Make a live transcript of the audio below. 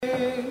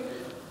The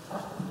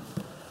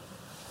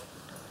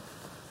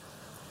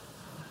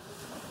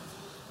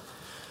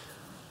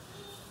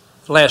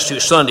last two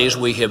Sundays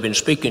we have been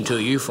speaking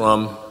to you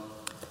from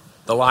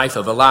the life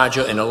of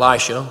Elijah and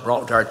Elisha,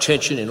 brought to our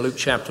attention in Luke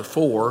chapter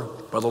 4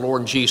 by the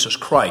Lord Jesus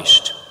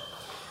Christ.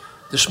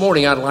 This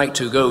morning I'd like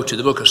to go to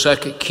the book of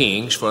 2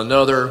 Kings for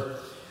another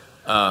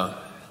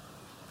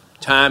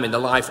time in the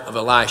life of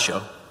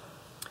Elisha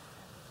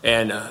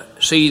and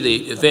see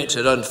the events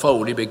that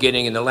unfolded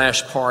beginning in the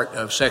last part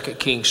of 2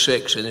 Kings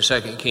 6 and then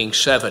 2 Kings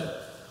 7.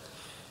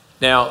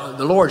 Now,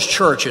 the Lord's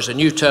church is a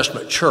New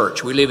Testament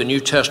church. We live in New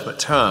Testament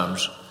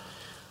times.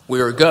 We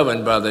are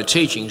governed by the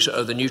teachings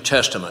of the New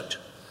Testament.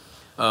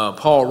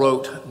 Paul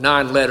wrote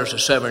 9 letters to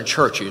 7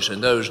 churches,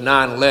 and those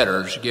 9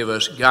 letters give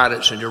us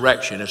guidance and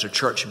direction as a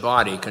church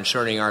body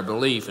concerning our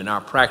belief and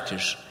our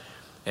practice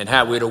and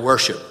how we're to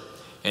worship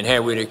and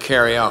how we're to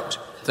carry out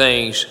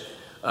things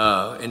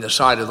in the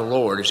sight of the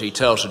Lord as he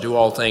tells us to do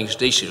all things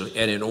decently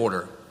and in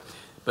order.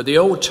 But the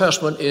Old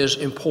Testament is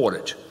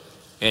important,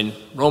 and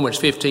Romans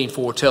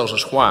 15:4 tells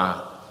us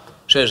why.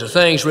 It says the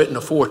things written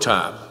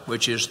aforetime,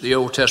 which is the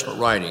Old Testament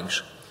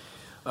writings,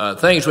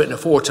 things written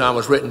aforetime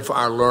was written for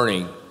our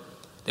learning,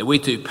 that we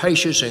through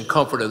patience and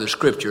comfort of the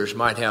Scriptures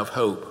might have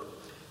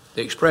hope.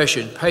 The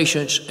expression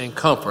patience and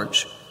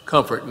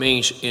comfort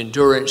means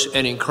endurance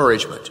and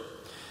encouragement.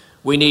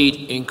 We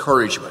need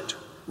encouragement.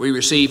 We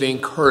receive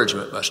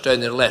encouragement by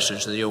studying the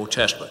lessons in the Old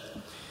Testament.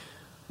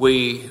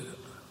 We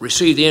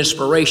receive the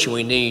inspiration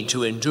we need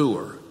to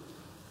endure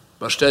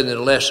by studying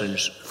the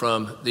lessons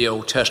from the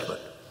Old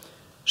Testament.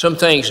 Some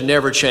things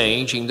never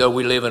change, even though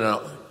we live in a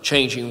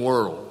changing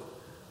world.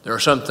 There are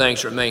some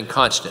things that remain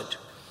constant.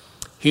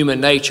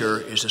 Human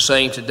nature is the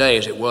same today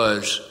as it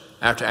was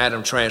after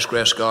Adam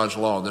transgressed God's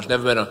law. There's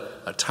never been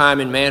a time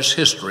in man's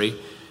history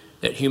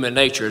that human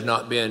nature has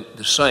not been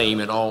the same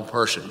in all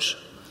persons.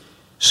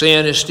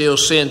 Sin is still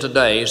sin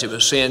today as it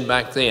was sin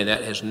back then.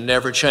 That has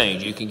never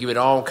changed. You can give it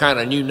all kind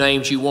of new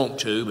names you want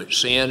to, but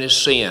sin is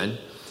sin.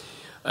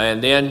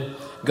 And then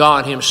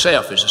God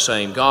himself is the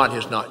same. God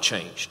has not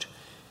changed.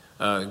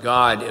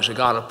 God is a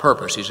God of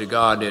purpose. He's a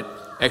God that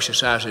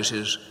exercises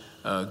his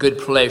good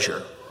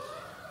pleasure.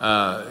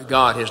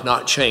 God has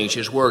not changed.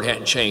 His word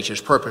hadn't changed.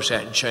 His purpose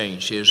hadn't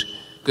changed. His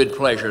good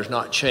pleasure has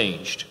not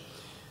changed.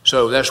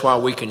 So that's why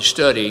we can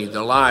study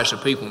the lives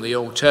of people in the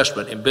Old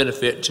Testament and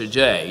benefit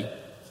today,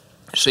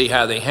 see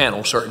how they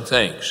handle certain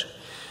things.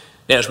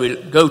 Now, as we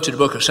go to the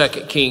book of 2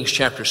 Kings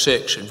chapter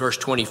 6 and verse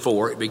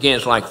 24, it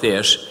begins like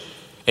this.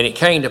 And it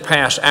came to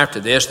pass after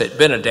this that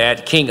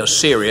Ben-hadad, king of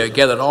Syria,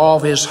 gathered all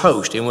of his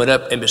host and went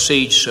up and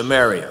besieged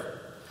Samaria.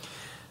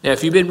 Now,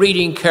 if you've been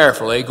reading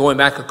carefully, going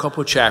back a couple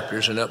of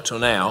chapters and up till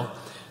now,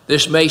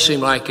 this may seem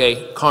like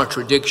a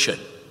contradiction,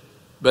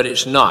 but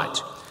it's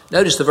not.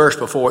 Notice the verse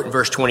before it in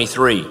verse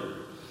 23.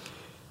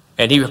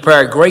 And he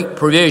prepared great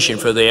provision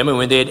for them, and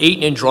when they had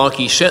eaten and drunk,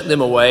 he sent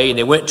them away, and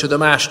they went to the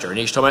master. And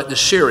he's talking about the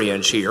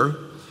Syrians here.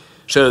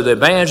 So the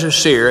bands of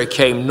Syria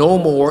came no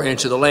more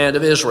into the land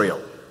of Israel.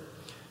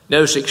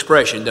 Notice the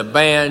expression, the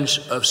bands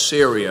of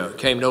Syria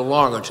came no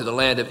longer to the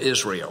land of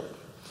Israel.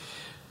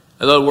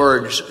 In other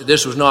words,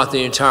 this was not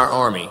the entire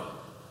army.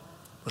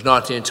 It was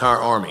not the entire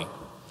army.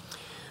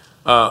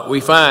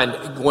 We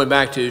find, going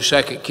back to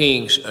 2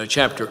 Kings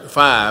chapter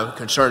 5,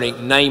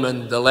 concerning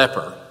Naaman the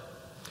leper,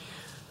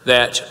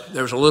 that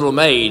there was a little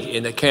maid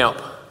in the camp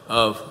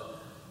of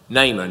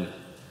Naaman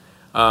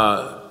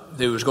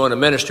who was going to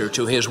minister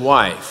to his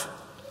wife.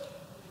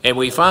 And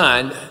we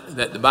find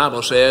that the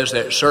Bible says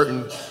that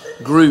certain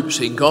groups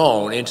had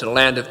gone into the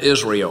land of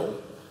Israel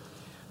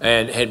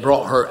and had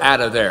brought her out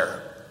of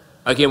there.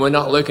 Again, we're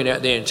not looking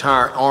at the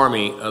entire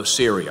army of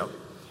Syria.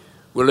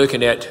 We're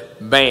looking at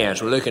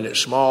bands. We're looking at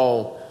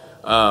small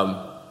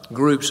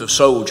groups of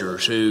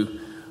soldiers who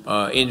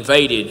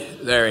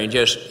invaded there and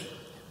just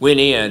went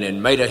in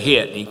and made a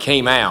hit and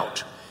came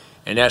out.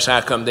 And that's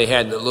how come they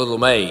had the little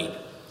maid.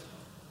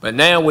 But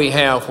now we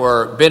have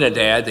where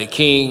Ben-hadad, the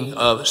king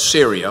of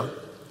Syria,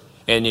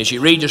 and as you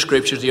read the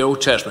scriptures of the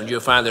Old Testament, you'll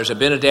find there's a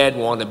Ben-hadad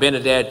 1, a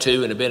Ben-hadad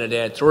 2, and a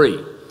Ben-hadad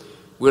 3.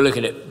 We're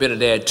looking at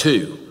Ben-hadad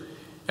 2.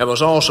 There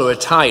was also a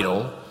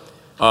title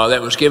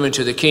that was given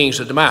to the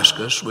kings of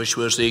Damascus, which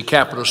was the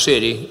capital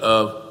city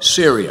of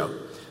Syria.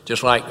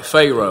 Just like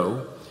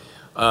Pharaoh,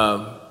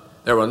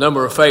 there were a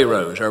number of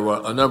pharaohs, there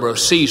were a number of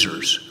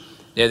Caesars.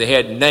 Now, they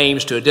had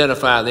names to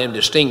identify them,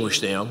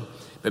 distinguish them.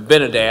 But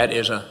Ben-hadad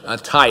is a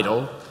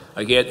title,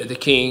 again, that the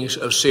kings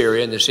of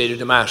Syria and the city of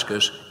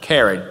Damascus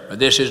carried.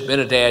 This is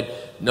Ben-hadad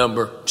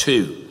number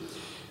 2.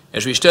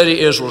 As we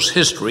study Israel's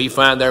history, we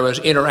find there was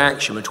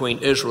interaction between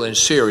Israel and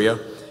Syria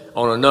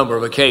on a number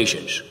of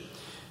occasions.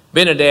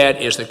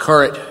 Ben-hadad is the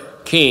current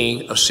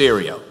king of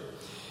Syria.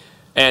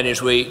 And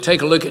as we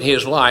take a look at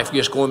his life,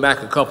 just going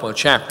back a couple of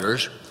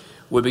chapters,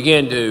 we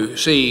begin to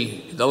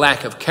see the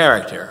lack of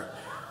character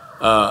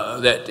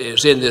that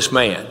is in this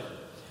man.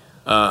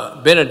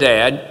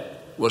 Ben-hadad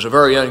was a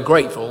very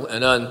ungrateful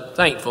and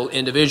unthankful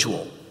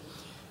individual.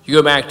 You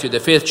go back to the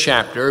 5th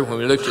chapter, when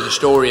we looked at the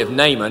story of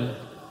Naaman,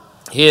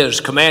 his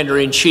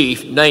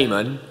commander-in-chief,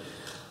 Naaman,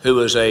 who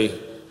was a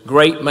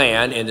great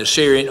man in the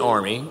Syrian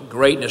army,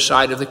 great in the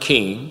sight of the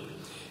king.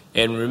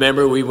 And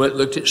remember, we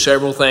looked at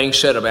several things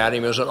said about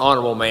him. He was an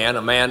honorable man,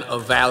 a man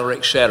of valor,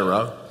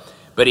 etc.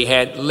 But he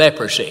had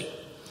leprosy.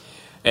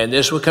 And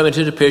this will come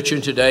into the picture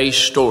in today's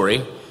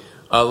story.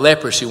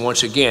 Leprosy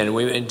once again.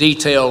 We in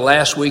detail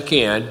last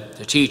weekend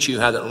to teach you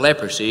how that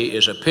leprosy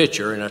is a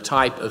picture and a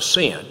type of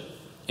sin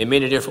in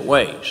many different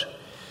ways.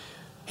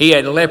 He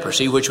had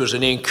leprosy, which was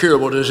an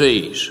incurable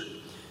disease.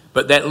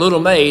 But that little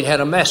maid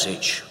had a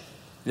message.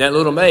 And that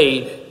little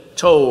maid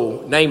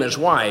told Naaman's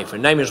wife,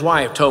 and Naaman's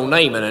wife told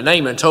Naaman, and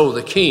Naaman told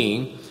the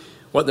king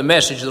what the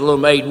message of the little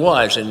maid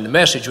was. And the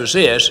message was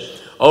this: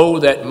 "Oh,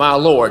 that my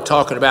Lord,"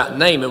 talking about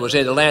Naaman, "was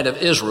in the land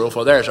of Israel,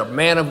 for there's a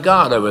man of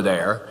God over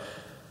there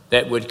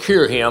that would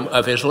cure him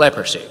of his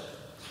leprosy."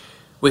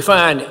 We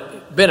find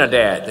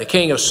Benadad, the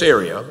king of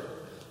Syria,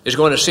 is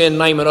going to send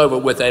Naaman over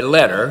with a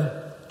letter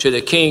to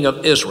the king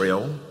of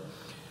Israel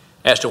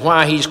as to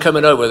why he's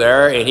coming over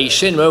there, and he's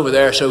sending him over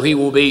there so he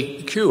will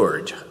be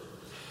cured.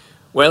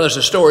 Well, as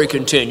the story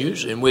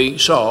continues, and we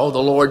saw, the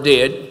Lord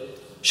did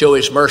show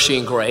his mercy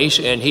and grace,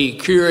 and he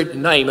cured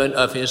Naaman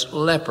of his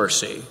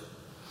leprosy.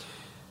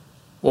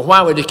 Well,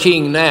 why would the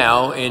king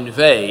now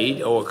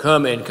invade or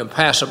come and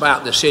compass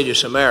about the city of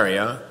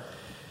Samaria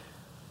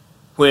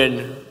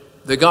when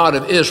the God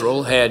of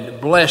Israel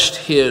had blessed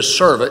his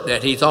servant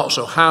that he thought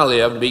so highly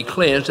of to be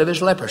cleansed of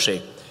his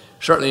leprosy?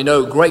 Certainly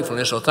no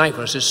gratefulness or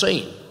thankfulness is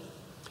seen.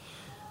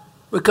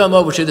 We come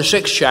over to the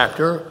 6th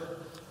chapter,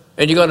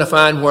 and you're going to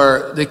find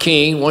where the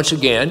king, once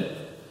again,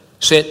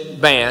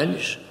 sent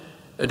bands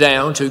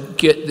down to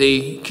get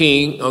the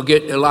king, or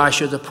get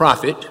Elisha the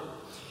prophet,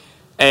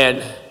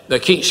 and the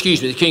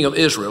king of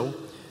Israel.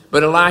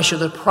 But Elisha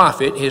the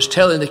prophet is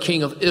telling the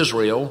king of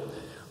Israel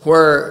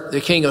where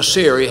the king of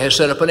Syria has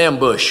set up an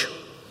ambush,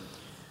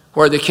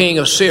 where the king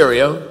of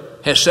Syria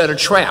has set a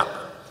trap.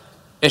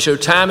 And so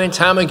time and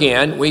time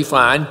again, we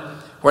find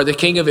where the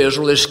king of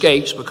Israel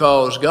escapes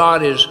because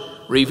God is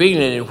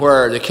revealing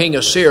where the king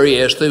of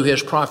Syria is through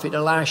his prophet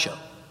Elisha.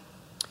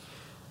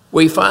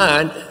 We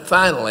find,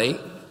 finally,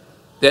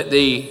 that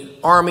the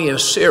army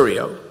of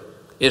Syria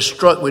is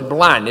struck with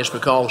blindness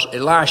because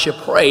Elisha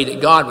prayed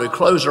that God would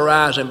close their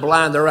eyes and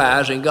blind their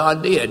eyes, and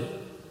God did.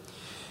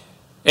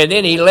 And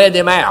then he led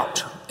them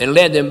out and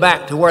led them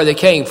back to where they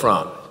came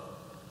from.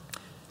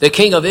 The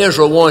king of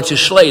Israel wanted to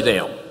slay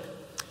them.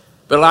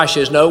 But Elisha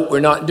says, "No, we're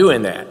not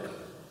doing that."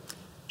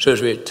 So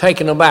as we're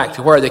taking them back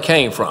to where they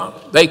came from,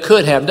 they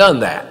could have done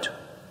that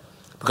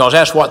because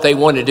that's what they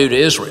wanted to do to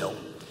Israel.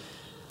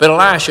 But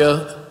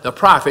Elisha, the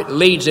prophet,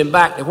 leads them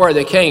back to where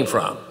they came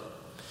from.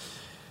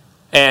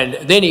 And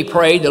then he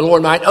prayed the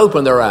Lord might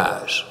open their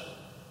eyes.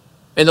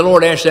 And the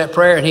Lord answered that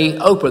prayer, and he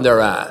opened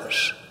their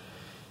eyes.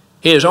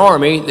 His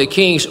army, the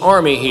king's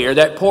army here,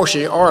 that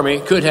portion of the army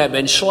could have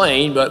been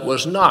slain, but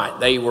was not.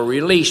 They were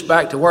released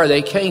back to where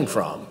they came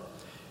from.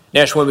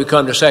 That's when we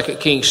come to 2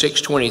 Kings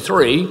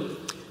 6:23,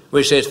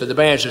 which says, "For the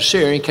bands of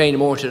Syria came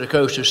more to the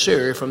coast of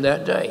Syria from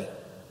that day."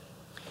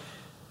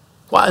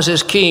 Why is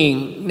this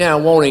king now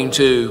wanting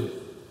to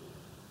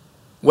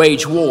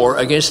wage war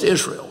against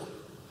Israel?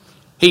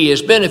 He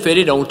has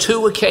benefited on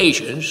 2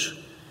 occasions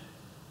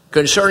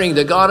concerning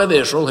the God of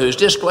Israel, who has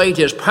displayed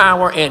his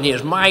power and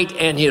his might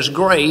and his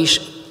grace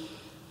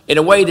in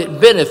a way that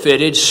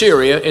benefited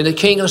Syria and the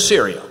king of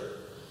Syria.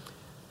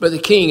 But the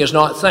king is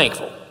not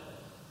thankful.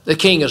 The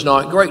king is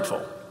not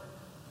grateful.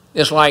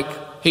 It's like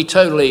he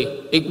totally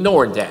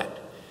ignored that.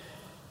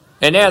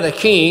 And now the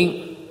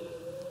king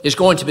is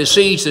going to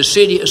besiege the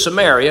city of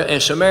Samaria,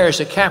 and Samaria is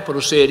the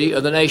capital city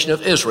of the nation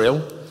of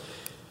Israel.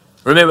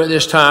 Remember, at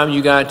this time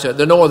you got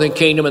the northern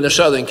kingdom and the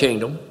southern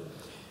kingdom.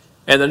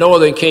 And the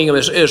northern kingdom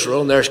is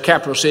Israel, and there's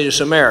capital city of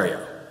Samaria.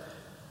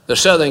 The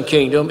southern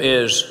kingdom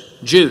is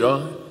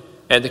Judah,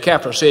 and the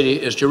capital city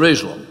is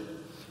Jerusalem.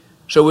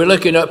 So we're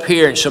looking up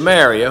here in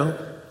Samaria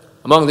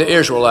among the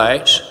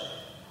Israelites,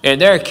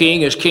 and their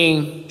king is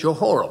King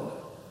Jehoram.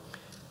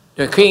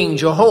 Now, King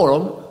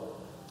Jehoram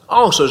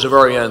also is a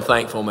very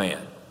unthankful man,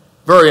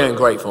 very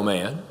ungrateful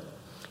man.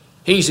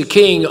 He's the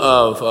king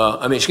of,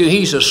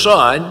 he's the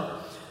son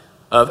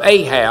of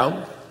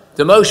Ahab,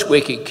 the most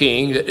wicked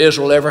king that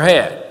Israel ever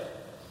had.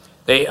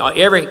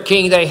 Every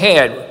king they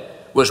had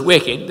was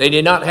wicked. They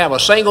did not have a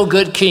single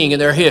good king in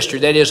their history,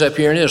 that is up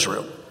here in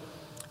Israel.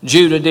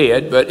 Judah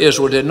did, but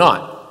Israel did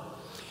not.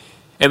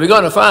 And we're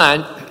going to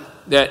find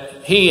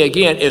that he,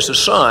 again, is the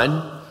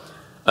son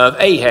of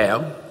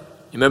Ahab.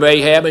 You remember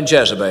Ahab and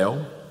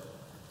Jezebel?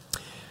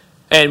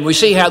 And we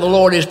see how the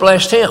Lord has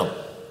blessed him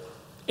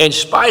in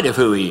spite of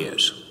who he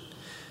is.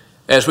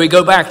 As we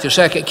go back to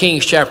 2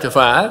 Kings chapter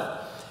 5,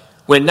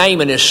 when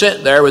Naaman is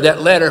sent there with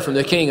that letter from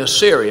the king of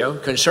Syria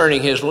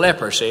concerning his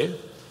leprosy,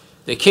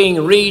 the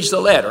king reads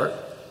the letter,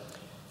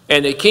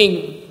 and the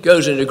king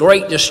goes into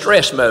great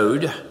distress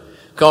mode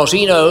because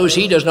he knows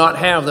he does not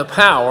have the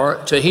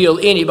power to heal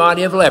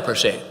anybody of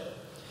leprosy.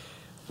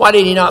 Why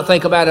did he not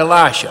think about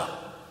Elisha?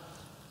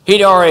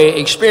 He'd already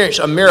experienced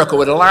a miracle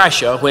with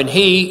Elisha when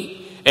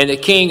he and the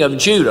king of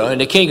Judah and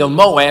the king of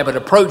Moab had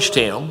approached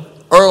him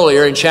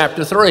earlier in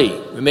chapter 3.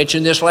 We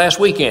mentioned this last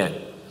weekend.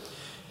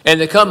 And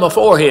they come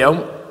before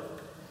him,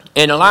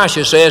 and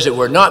Elisha says, "If it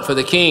were not for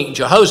the king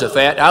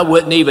Jehoshaphat, I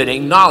wouldn't even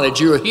acknowledge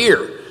you're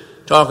here."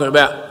 Talking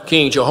about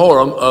King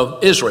Jehoram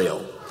of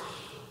Israel.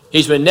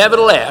 He said,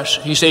 "Nevertheless,"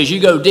 he says, "you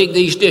go dig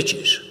these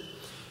ditches."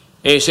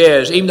 And he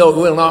says, "Even though it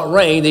will not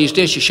rain, these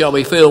ditches shall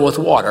be filled with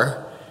water.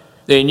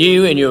 Then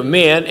you and your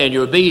men and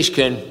your beasts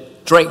can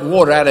drink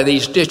water out of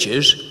these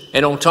ditches.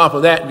 And on top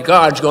of that,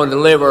 God's going to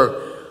deliver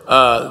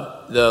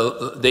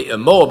the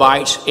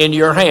Moabites into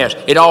your hands."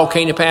 It all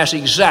came to pass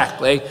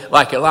exactly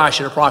like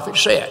Elisha the prophet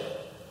said.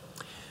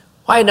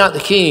 Why did not the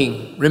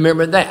king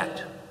remember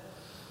that?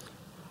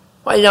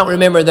 Why did he not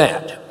remember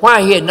that?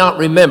 Why he had not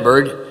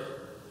remembered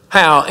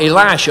how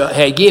Elisha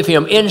had give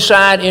him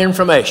inside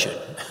information.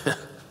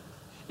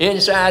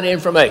 Inside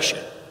information.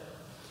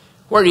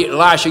 Where did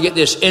Elisha get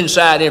this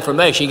inside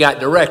information? He got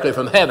directly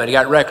from heaven. He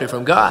got directly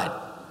from God.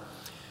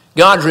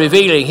 God's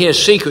revealing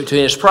his secret to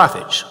his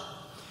prophets.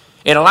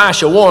 And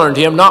Elisha warned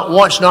him not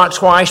once, not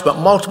twice, but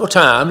multiple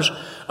times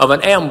of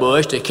an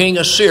ambush the king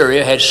of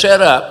Syria had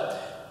set up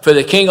for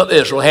the king of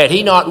Israel. Had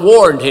he not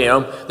warned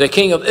him, the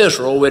king of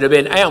Israel would have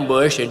been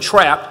ambushed and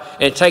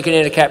trapped and taken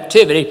into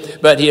captivity,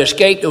 but he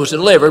escaped and was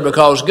delivered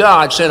because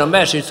God sent a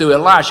message through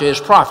Elisha, his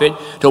prophet,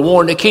 to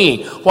warn the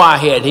king. Why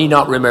had he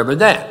not remembered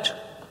that?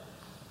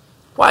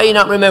 Why did he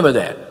not remember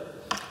that?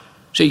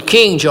 See,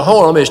 King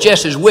Jehoram is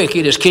just as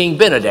wicked as King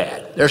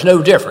Ben-Hadad. There's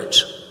no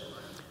difference.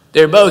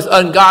 They're both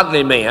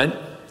ungodly men,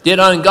 did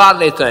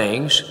ungodly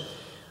things.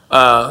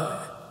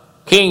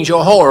 King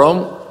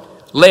Jehoram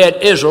led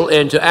Israel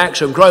into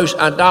acts of gross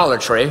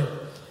idolatry.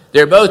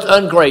 They're both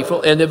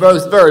ungrateful, and they're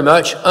both very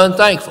much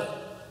unthankful.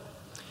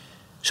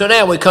 So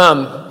now we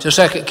come to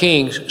 2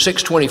 Kings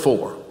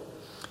 6:24.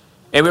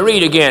 And we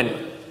read again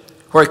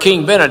where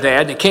King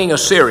Ben-Hadad, the king of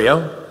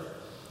Syria,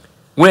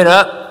 went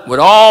up with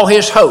all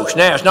his host.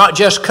 Now, it's not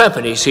just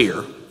companies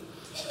here.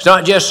 It's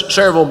not just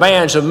several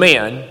bands of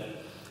men,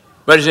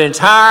 but it's an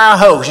entire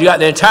host. You got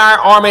the entire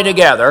army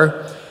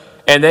together,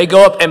 and they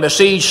go up and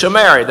besiege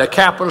Samaria, the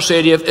capital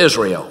city of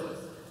Israel.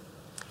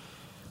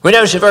 We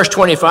notice in verse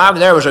 25,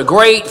 there was a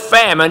great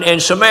famine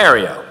in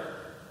Samaria.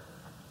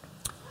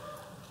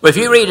 But if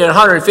you read the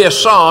 105th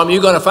Psalm,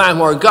 you're going to find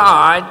where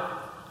God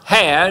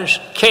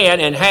can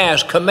and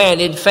has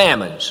commanded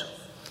famines.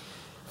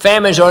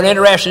 Famines are an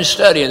interesting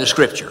study in the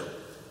Scripture.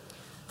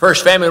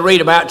 First famine we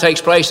read about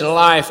takes place in the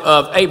life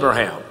of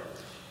Abraham.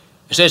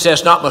 And since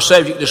that's not my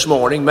subject this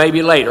morning,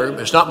 maybe later,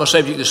 but it's not my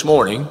subject this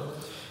morning,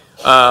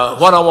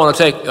 what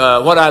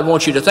I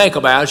want you to think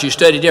about as you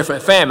study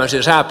different famines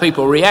is how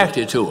people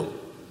reacted to them.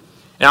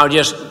 And I'll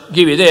just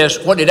give you this.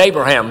 What did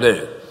Abraham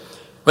do?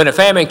 When the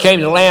famine came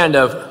to the land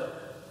of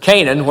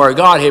Canaan, where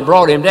God had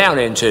brought him down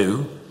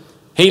into,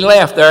 he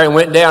left there and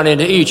went down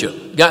into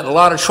Egypt. Got in a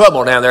lot of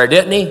trouble down there,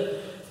 didn't he?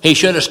 He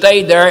should have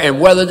stayed there and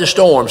weathered the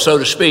storm, so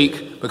to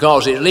speak,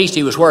 because at least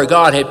he was where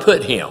God had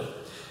put him.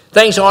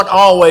 Things aren't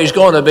always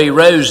going to be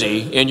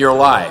rosy in your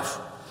life.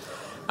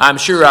 I'm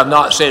sure I've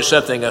not said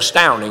something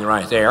astounding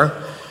right there.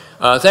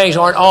 Things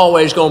aren't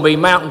always going to be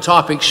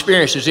mountaintop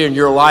experiences in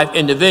your life,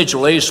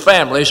 individually, as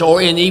families,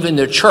 or in even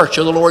the church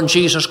of the Lord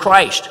Jesus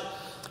Christ.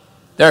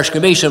 There's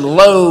going to be some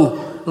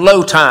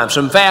low times,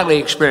 some valley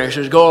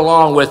experiences go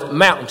along with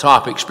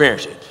mountaintop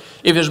experiences.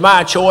 If it's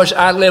my choice,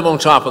 I'd live on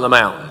top of the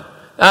mountain.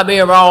 I'd be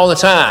over all the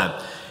time.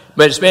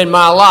 But it's been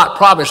my lot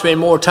probably spend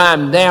more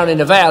time down in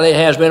the valley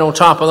than it has been on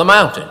top of the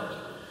mountain.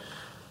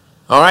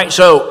 All right,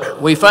 so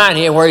we find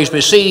here where he's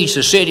besieged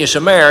the city of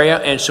Samaria,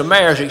 and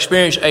Samaria's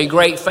experienced a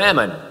great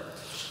famine.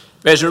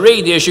 As we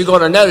read this, you're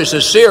going to notice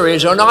the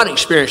Syrians are not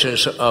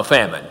experiencing a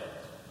famine.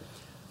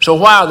 So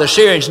while the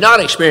Syrians not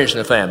experiencing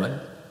a famine,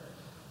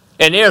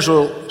 and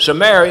Israel,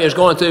 Samaria is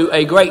going through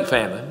a great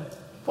famine,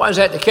 why is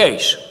that the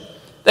case?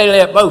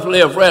 They both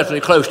live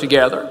relatively close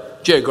together,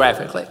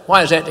 geographically.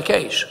 Why is that the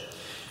case?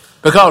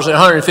 Because in the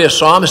 105th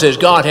Psalm it says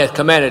God hath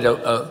commanded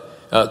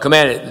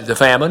the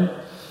famine.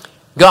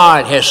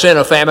 God has sent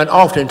a famine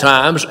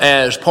oftentimes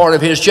as part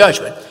of his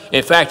judgment.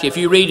 In fact, if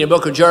you read in the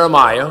book of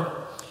Jeremiah,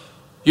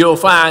 you'll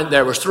find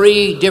there was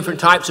 3 different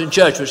types of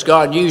judgments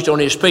God used on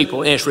his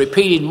people, and it's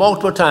repeated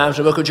multiple times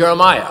in the book of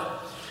Jeremiah.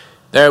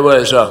 There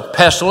was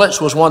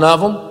pestilence was one of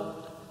them.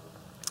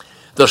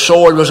 The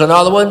sword was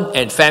another one,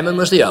 and famine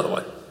was the other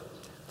one.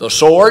 The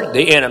sword,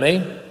 the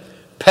enemy.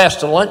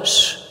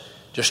 Pestilence,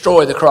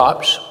 destroy the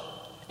crops.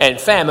 And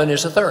famine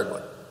is the third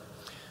one.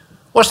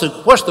 What's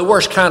the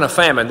worst kind of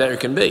famine there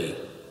can be?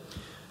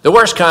 The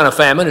worst kind of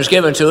famine is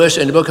given to us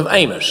in the book of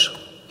Amos,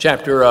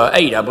 chapter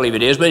 8, I believe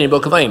it is, but in the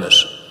book of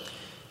Amos.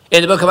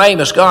 In the book of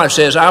Amos, God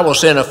says, I will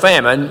send a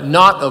famine,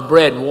 not of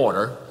bread and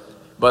water,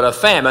 but a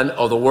famine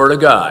of the word of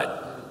God.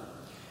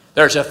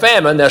 There's a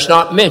famine that's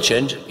not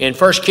mentioned in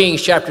 1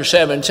 Kings chapter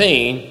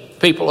 17,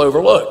 people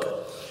overlook.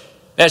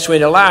 That's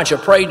when Elijah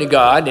prayed to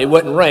God, and it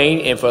wouldn't rain,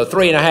 and for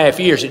 3.5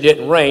 years it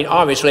didn't rain.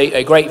 Obviously,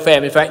 a great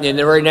famine. In fact, in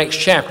the very next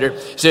chapter,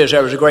 it says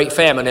there was a great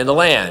famine in the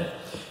land.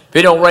 If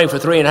it don't rain for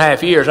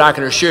 3.5 years, I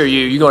can assure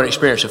you, you're going to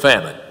experience a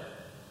famine.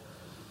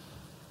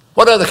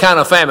 What other kind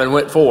of famine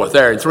went forth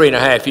there in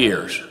 3.5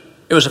 years?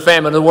 It was a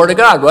famine of the Word of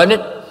God, wasn't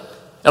it?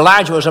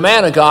 Elijah was a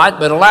man of God,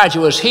 but Elijah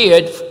was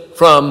hid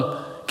from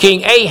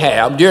King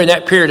Ahab during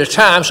that period of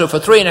time. So for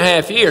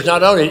 3.5 years,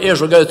 not only did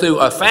Israel go through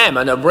a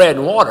famine of bread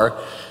and water,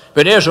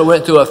 but Israel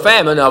went through a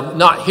famine of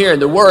not hearing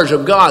the words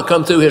of God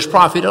come through his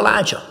prophet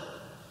Elijah.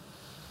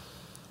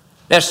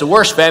 That's the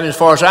worst famine as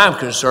far as I'm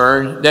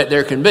concerned that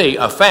there can be,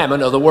 a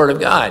famine of the Word of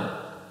God.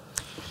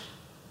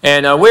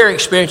 And we're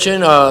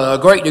experiencing a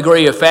great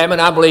degree of famine,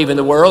 I believe, in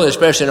the world,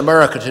 especially in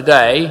America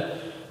today,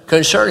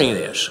 concerning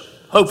this.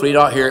 Hopefully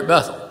not here at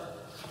Bethel.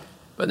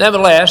 But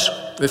nevertheless,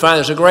 we find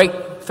there's a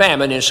great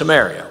famine in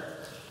Samaria.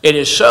 It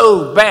is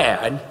so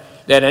bad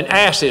that an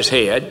ass's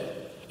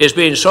head is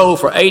being sold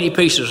for 80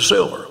 pieces of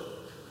silver.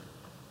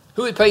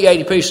 Who would pay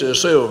 80 pieces of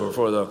silver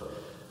for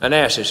an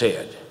ass's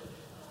head?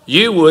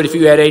 You would if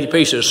you had 80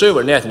 pieces of silver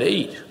and nothing to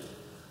eat.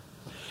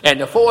 And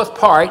the fourth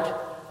part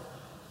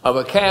of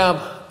a cab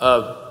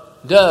of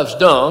dove's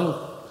dung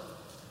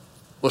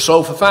was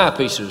sold for 5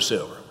 pieces of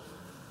silver.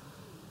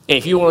 And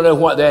if you want to know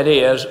what that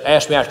is,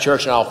 ask me after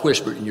church and I'll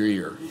whisper it in your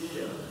ear.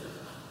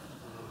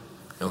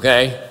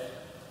 Okay?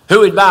 Who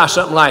would buy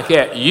something like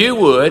that? You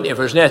would if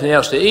there's nothing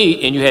else to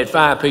eat and you had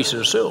 5 pieces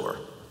of silver.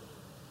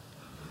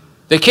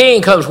 The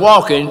king comes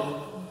walking,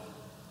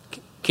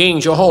 King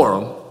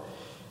Jehoram,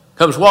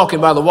 comes walking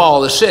by the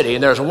wall of the city,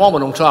 and there's a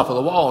woman on top of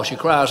the wall. She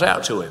cries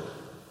out to him.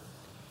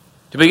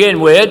 To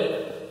begin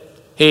with,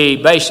 he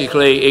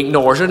basically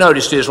ignores her.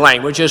 Notice his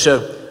language, just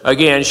to,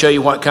 again, show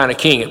you what kind of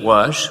king it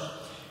was.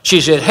 She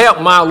said,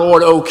 "Help my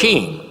Lord, O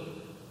king."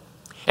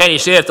 And he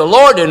said, "If the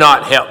Lord do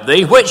not help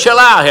thee, which shall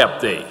I help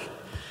thee?"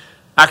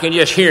 I can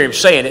just hear him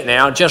saying it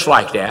now, just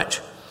like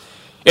that.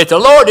 "If the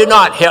Lord do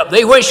not help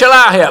thee, which shall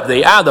I help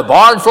thee? Out of the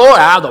barn floor,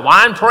 out of the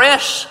wine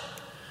press?"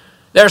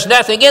 There's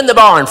nothing in the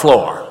barn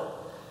floor.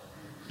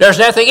 There's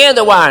nothing in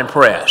the wine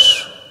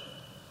press.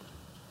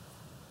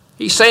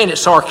 He's saying it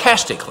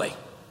sarcastically.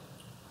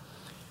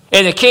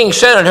 And the king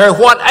said unto her,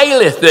 "What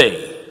aileth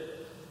thee?"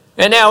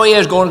 And now he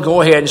is going to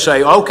go ahead and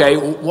say, "Okay,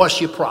 what's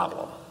your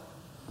problem?"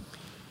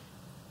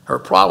 Her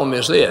problem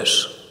is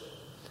this.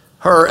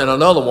 Her and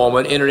another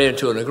woman entered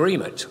into an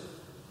agreement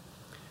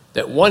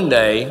that one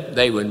day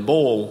they would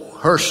boil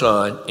her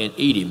son and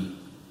eat him.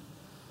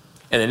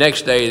 And the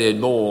next day they'd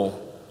boil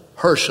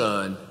her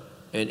son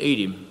and eat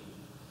him.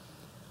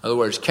 In other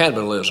words,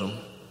 cannibalism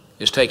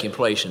is taking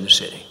place in the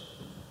city.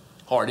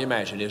 Hard to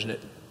imagine, isn't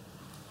it?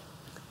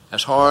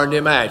 That's hard to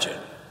imagine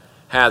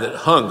how that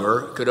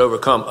hunger could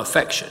overcome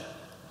affection.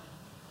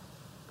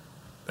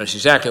 But it's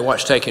exactly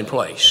what's taking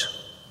place.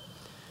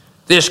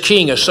 This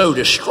king is so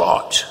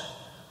distraught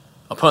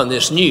upon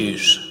this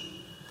news,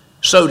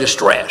 so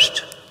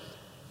distressed.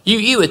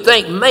 You would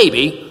think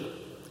maybe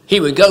he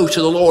would go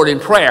to the Lord in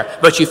prayer,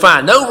 but you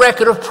find no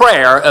record of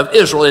prayer of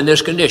Israel in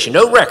this condition,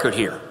 no record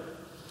here.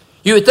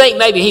 You would think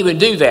maybe he would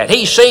do that.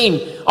 He's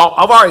seen,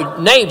 I've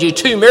already named you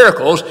 2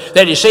 miracles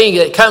that he's seen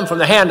that come from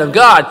the hand of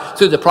God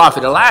through the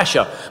prophet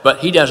Elisha, but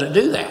he doesn't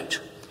do that.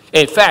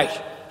 In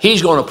fact,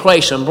 he's going to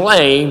place some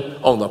blame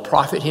on the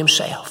prophet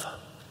himself.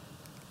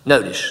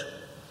 Notice.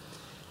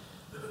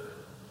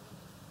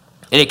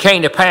 "And it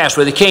came to pass,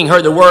 when the king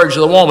heard the words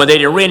of the woman, that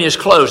he rent his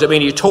clothes," that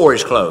means he tore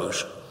his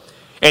clothes.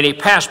 "And he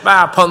passed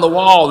by upon the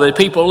wall, the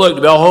people looked,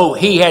 behold,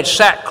 he had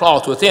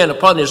sackcloth within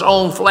upon his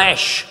own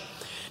flesh."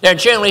 Now,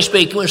 generally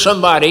speaking, when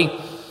somebody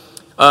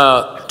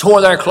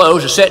tore their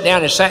clothes and sat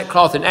down in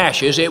sackcloth and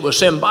ashes, it was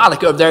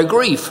symbolic of their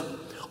grief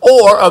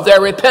or of their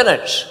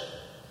repentance.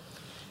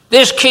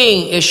 This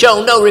king has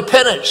shown no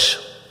repentance.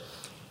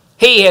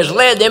 He has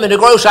led them into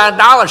gross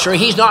idolatry.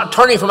 He's not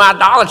turning from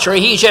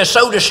idolatry. He's just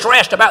so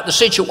distressed about the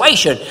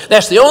situation.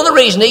 That's the only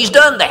reason he's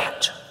done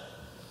that.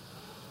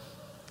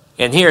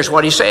 And here's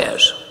what he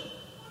says.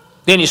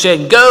 Then he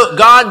said, "Go,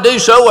 God, do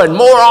so, and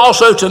more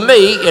also to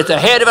me, if the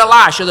head of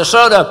Elisha, the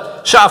son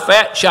of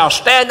Shaphat, shall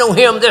stand on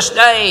him this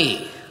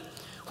day."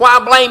 Why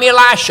blame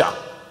Elisha?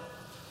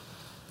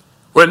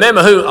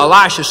 Remember who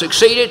Elisha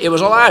succeeded? It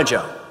was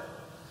Elijah.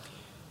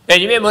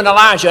 And you remember when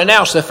Elijah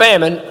announced the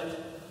famine,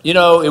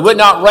 it would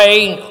not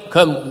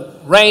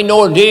rain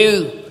nor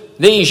dew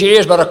these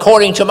years, but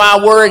according to my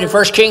word in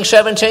 1 Kings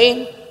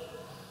 17.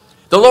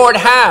 The Lord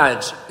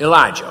hides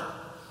Elijah.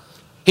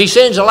 He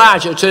sends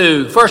Elijah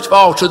first of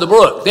all, to the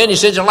brook. Then he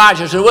sends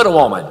Elijah to the widow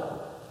woman.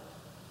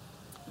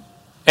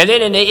 And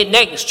then in the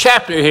next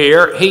chapter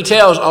here, he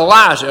tells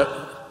Elijah,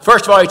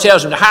 first of all, he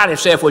tells him to hide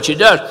himself, which he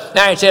does.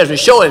 Now he tells him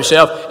to show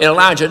himself, and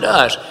Elijah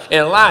does.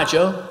 And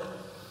Elijah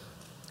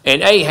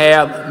and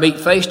Ahab meet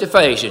face to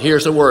face. And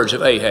here's the words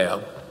of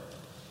Ahab.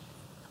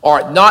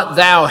 "Art not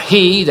thou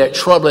he that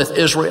troubleth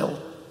Israel?"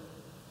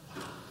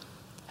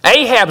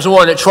 Ahab's the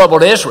one that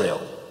troubled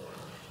Israel.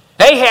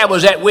 Ahab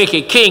was that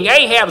wicked king.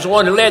 Ahab's the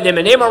one who led them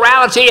in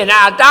immorality and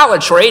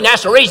idolatry, and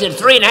that's the reason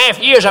 3.5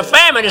 years of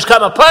famine has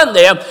come upon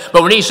them.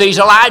 But when he sees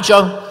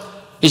Elijah,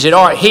 he said,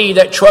 "Art he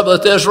that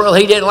troubleth Israel?"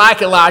 He didn't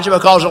like Elijah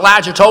because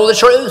Elijah told the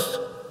truth.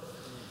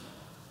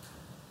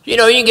 You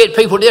can get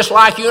people to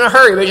dislike you in a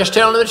hurry by just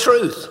telling them the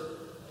truth.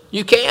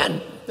 You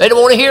can. They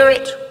don't want to hear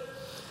it.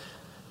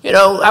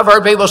 I've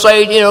heard people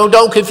say,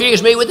 don't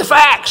confuse me with the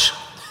facts.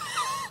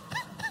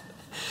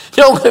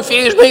 Don't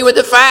confuse me with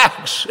the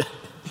facts.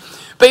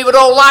 People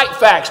don't like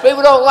facts.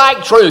 People don't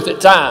like truth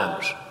at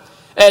times.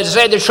 As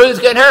I said, the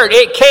truth can hurt.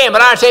 It can,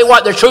 but I tell you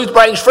what, the truth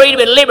brings freedom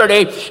and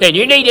liberty, and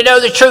you need to know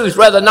the truth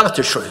rather than not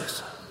the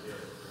truth.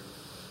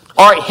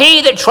 Or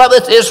he that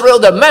troubleth Israel,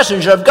 the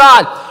messenger of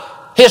God,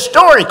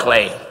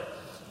 historically,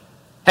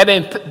 have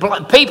been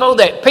people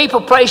that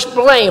people place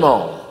blame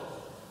on.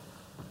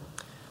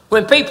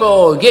 When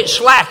people get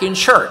slack in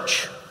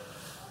church,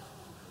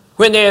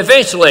 when they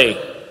eventually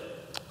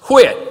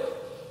quit,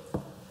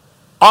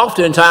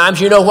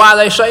 oftentimes, you know why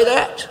they say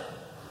that?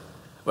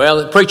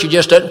 Well, the preacher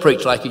just doesn't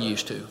preach like he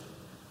used to.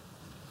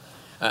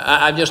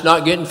 I'm just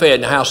not getting fed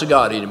in the house of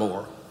God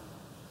anymore.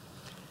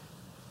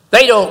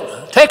 They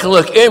don't take a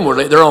look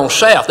inwardly at their own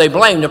self. They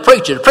blame the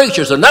preacher. The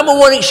preacher's the number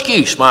one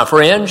excuse, my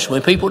friends,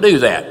 when people do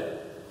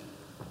that.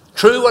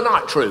 True or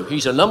not true,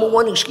 he's the number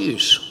one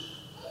excuse.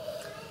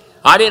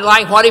 I didn't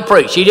like what he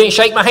preached. He didn't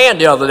shake my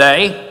hand the other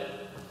day.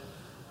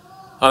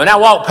 When I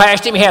walked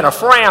past him, he had a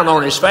frown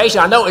on his face.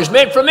 I know it was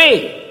meant for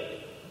me.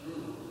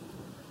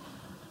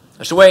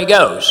 That's the way it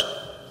goes.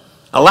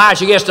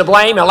 Elijah gets to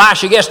blame.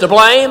 Elisha gets to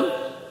blame.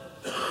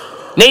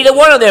 Neither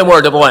one of them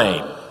were to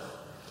blame.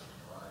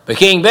 But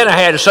King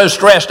Benahad is so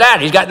stressed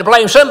out, he's got to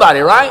blame somebody,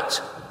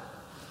 right?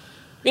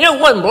 You know,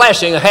 one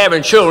blessing of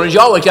having children is you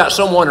always got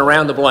someone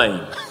around to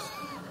blame.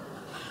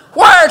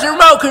 Where's the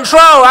remote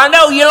control? I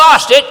know you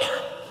lost it.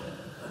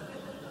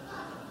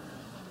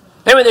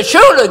 And when the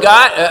children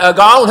are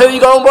gone, who are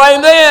you going to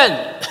blame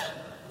then?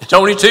 There's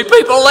only two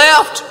people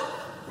left.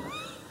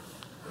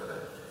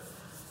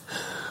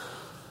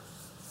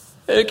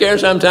 And Karen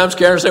sometimes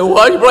say, well,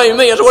 why do you blame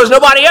me? I said, well, there's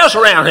nobody else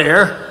around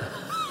here.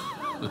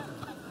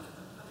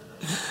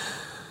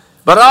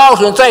 But I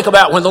often think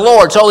about when the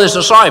Lord told his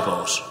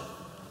disciples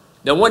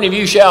that one of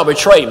you shall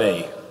betray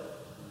me.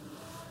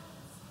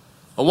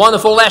 A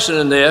wonderful lesson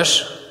in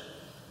this.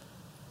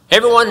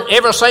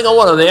 Every single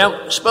one of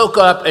them spoke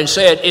up and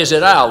said, is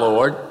it I,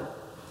 Lord?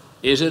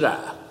 Is it I?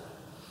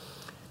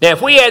 Now,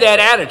 if we had that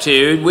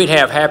attitude, we'd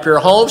have happier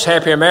homes,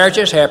 happier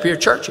marriages, happier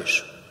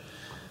churches.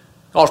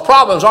 Because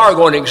problems are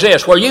going to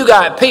exist. Where you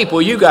got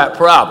people, you got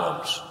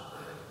problems.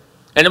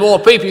 And the more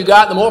people you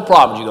got, the more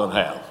problems you're going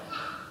to have.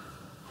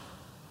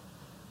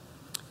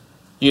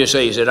 You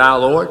say, is it I,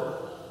 Lord?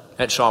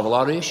 That'd solve a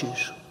lot of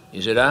issues.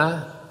 Is it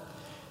I?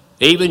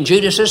 Even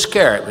Judas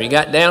Iscariot, when he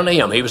got down to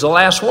him, he was the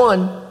last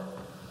one.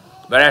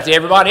 But after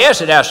everybody else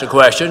had asked the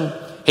question,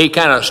 he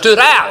kind of stood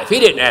out if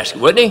he didn't ask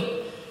it, wouldn't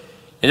he?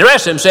 And the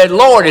rest of them said,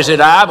 Lord, is it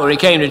I? But when he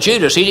came to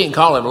Judas, he didn't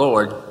call him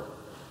Lord.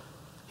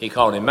 He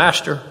called him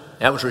Master.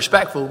 That was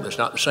respectful, but it's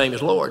not the same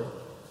as Lord.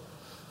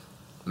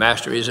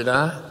 Master, is it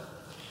I?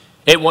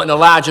 It wasn't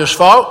Elijah's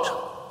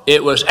fault.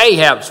 It was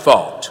Ahab's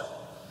fault.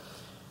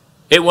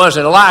 It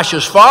wasn't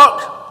Elisha's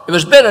fault.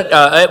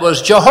 It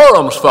was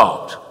Jehoram's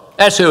fault.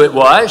 That's who it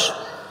was.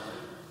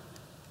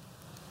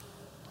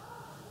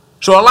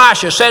 So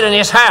Elisha sat in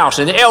his house,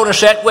 and the elder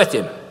sat with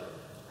him.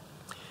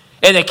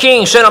 And the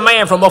king sent a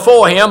man from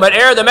before him, but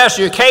ere the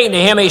messenger came to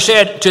him, he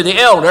said to the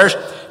elders,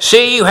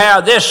 see, you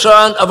have this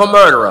son of a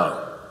murderer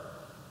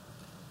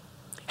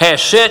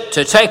has sent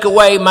to take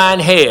away mine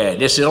head.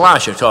 This is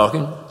Elisha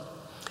talking.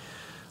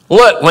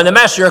 Look, when the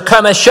messenger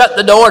cometh, shut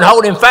the door and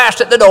hold him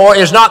fast at the door.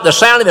 Is not the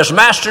sound of his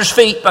master's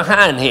feet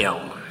behind him?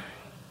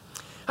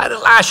 How did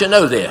Elisha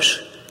know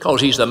this?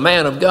 Because he's the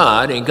man of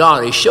God, and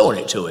God is showing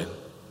it to him.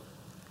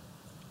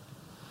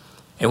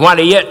 And while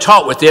he yet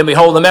talked with them,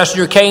 behold, the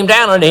messenger came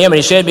down unto him, and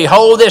he said,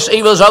 behold, this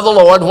evil is of the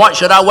Lord, and what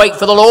should I wait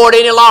for the Lord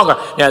any longer?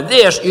 Now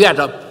this, you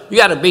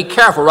got to be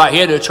careful right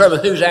here to determine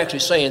who's actually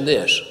saying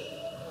this.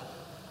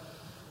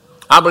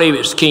 I believe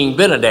it's King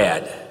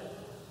Benahad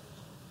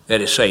that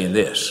is saying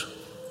this.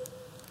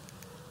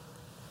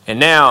 And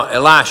now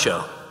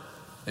Elisha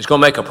is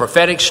going to make a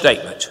prophetic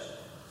statement.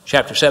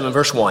 Chapter 7,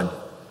 verse 1.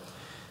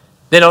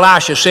 Then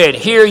Elisha said,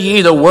 hear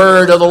ye the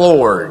word of the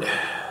Lord.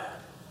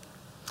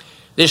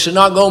 This is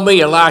not going to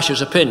be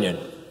Elisha's opinion.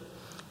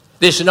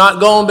 This is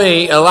not going to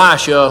be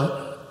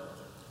Elisha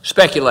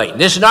speculating.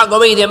 This is not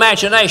going to be the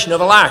imagination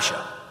of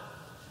Elisha.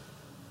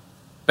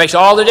 Makes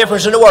all the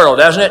difference in the world,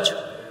 doesn't it?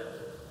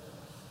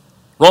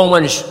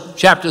 Romans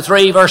chapter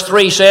 3, verse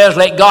 3 says,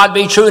 let God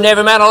be true and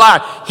every man a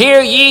liar.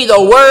 Hear ye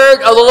the word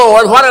of the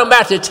Lord. What I'm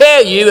about to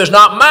tell you is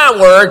not my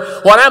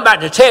word. What I'm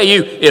about to tell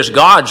you is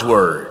God's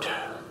word.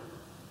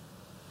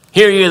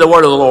 Hear ye the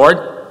word of the Lord.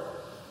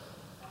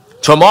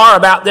 Tomorrow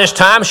about this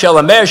time shall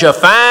a measure of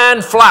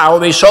fine flour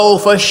be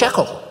sold for a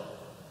shekel,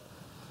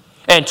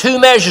 and 2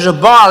 measures of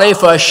barley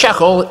for a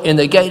shekel in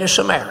the gate of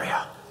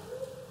Samaria.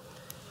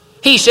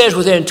 He says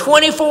within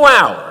 24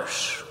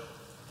 hours,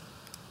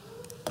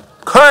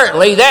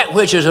 currently that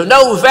which is of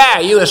no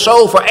value is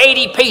sold for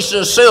 80 pieces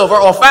of silver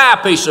or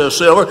 5 pieces of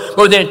silver, but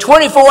within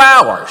 24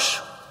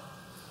 hours,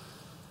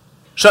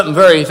 something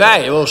very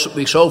valuable will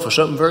be sold for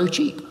something very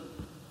cheap.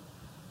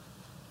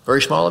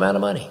 Very small amount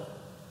of money.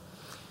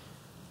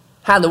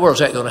 How in the world is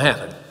that going to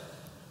happen?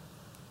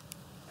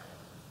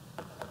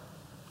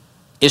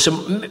 It's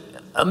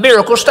a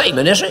miracle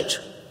statement, isn't it?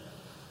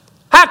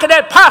 How could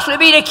that possibly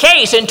be the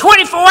case? In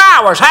 24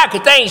 hours, how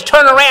could things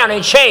turn around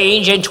and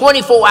change in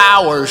 24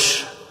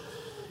 hours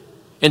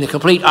in the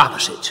complete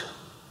opposite?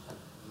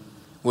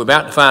 We're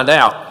about to find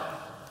out.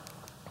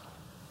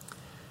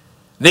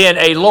 Then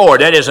a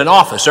lord, that is an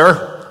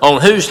officer, on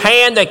whose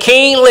hand the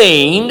king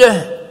leaned,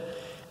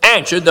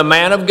 answered the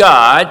man of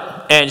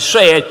God and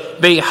said,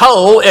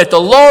 behold, if the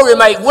Lord would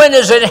make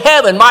windows in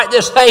heaven, might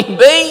this thing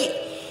be?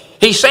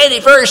 He said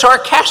it very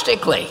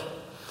sarcastically.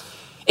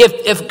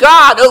 If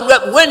God opened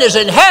up windows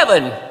in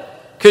heaven,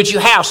 could you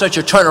have such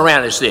a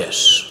turnaround as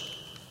this?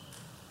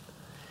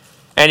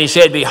 And he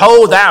said,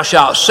 behold, thou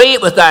shalt see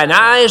it with thine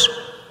eyes,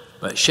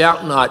 but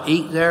shalt not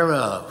eat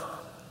thereof.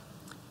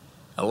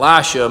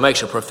 Elisha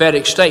makes a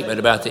prophetic statement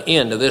about the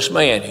end of this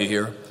man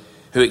here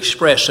who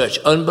expressed such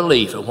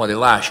unbelief in what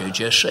Elisha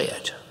just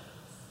said.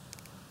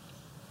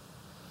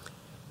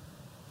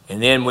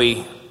 And then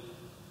we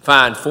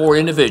find 4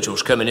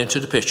 individuals coming into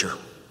the picture.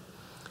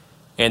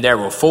 And there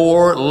were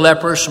 4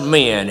 leprous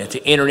men at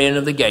the inner end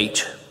of the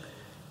gate.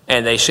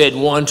 And they said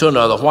one to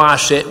another, why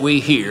sit we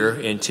here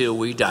until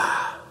we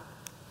die?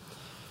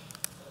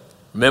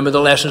 Remember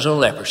the lessons on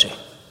leprosy.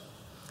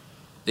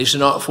 These are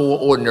not 4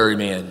 ordinary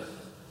men.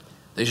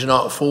 These are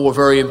not 4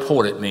 very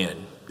important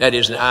men. That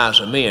is in the eyes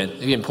of men.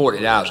 They're important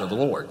in the eyes of the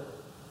Lord.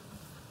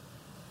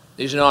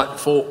 These are not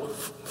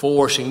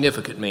 4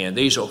 significant men.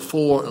 These are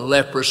 4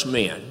 leprous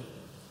men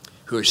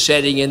who are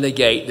sitting in the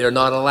gate. They're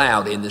not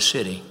allowed in the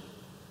city.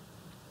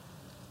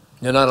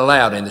 They're not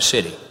allowed in the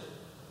city.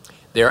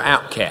 They're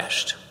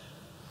outcast.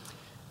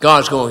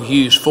 God's going to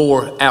use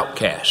 4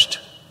 outcasts.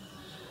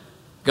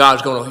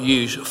 God's going to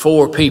use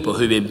 4 people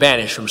who've been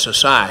banished from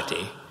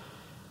society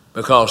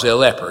because they're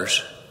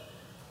lepers.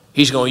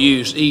 He's going to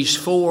use these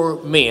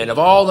 4 men. Of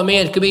all the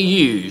men that could be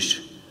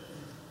used,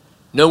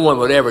 no one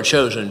would ever have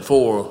chosen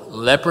 4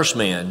 leprous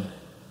men,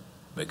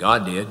 but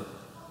God did.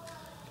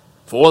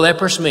 4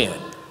 leprous men.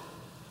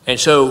 And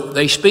so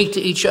they speak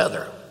to each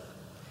other.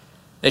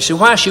 They say,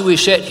 why should we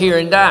sit here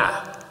and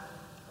die?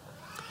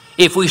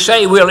 If we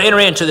say we'll enter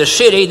into the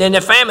city, then the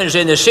famine is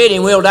in the city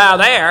and we'll die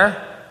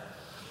there.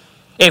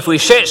 If we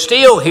sit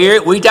still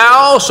here, we die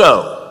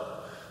also.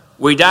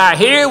 We die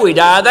here, we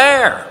die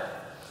there.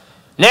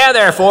 Now,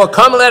 therefore,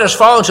 come and let us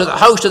fall into the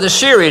host of the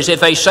Syrians. If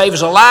they save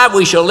us alive,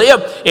 we shall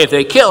live. If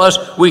they kill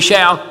us, we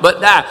shall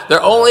but die.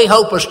 Their only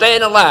hope of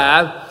staying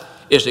alive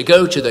is to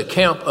go to the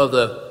camp of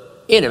the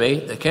enemy,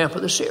 the camp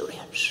of the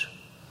Syrians.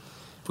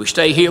 If we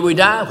stay here, we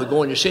die. If we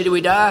go into the city, we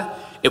die.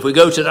 If we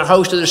go to the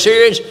host of the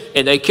Syrians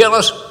and they kill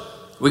us,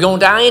 we're going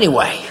to die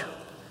anyway.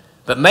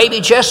 But maybe,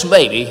 just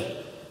maybe,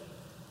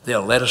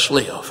 they'll let us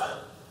live.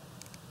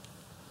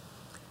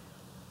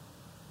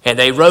 And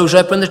they rose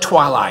up in the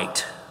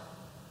twilight,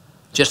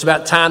 just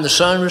about the time the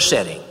sun was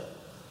setting.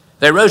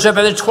 They rose up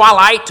in the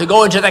twilight to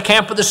go into the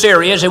camp of the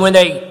Syrians, and when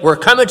they were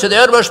coming to the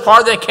uttermost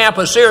part of the camp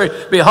of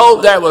Syria,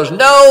 behold, there was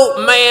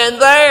no man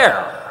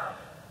there.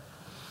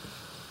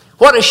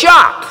 What a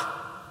shock.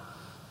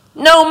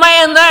 No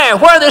man there.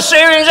 Where are the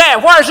Syrians at?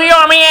 Where's the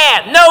army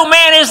at? No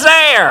man is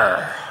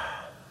there.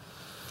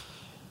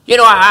 You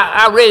know,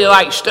 I really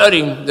like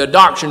studying the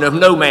doctrine of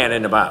no man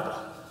in the Bible.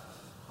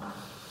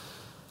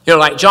 You know,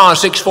 like John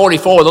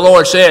 6:44, the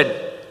Lord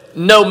said,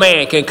 no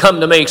man can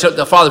come to me except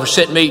the Father who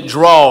sent me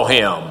draw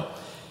him.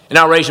 And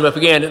I'll raise him up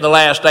again at the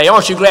last day.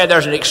 Aren't you glad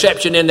there's an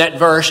exception in that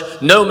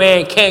verse? No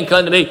man can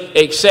come to me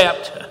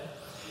except.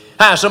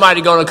 How's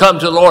somebody going to come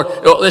to the Lord?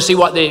 Well, let's see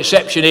what the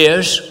exception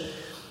is.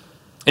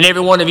 And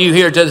every one of you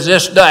here to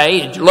this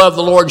day, you love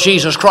the Lord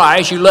Jesus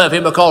Christ. You love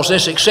him because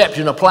this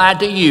exception applied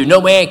to you. No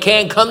man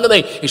can come to me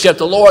except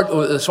the Lord,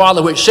 the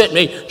Father which sent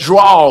me,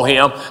 draw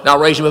him. And I'll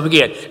raise him up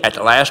again at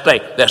the last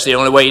day. That's the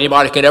only way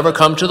anybody can ever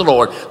come to the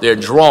Lord. They're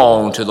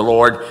drawn to the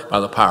Lord by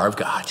the power of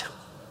God.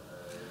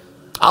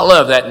 I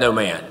love that no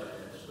man.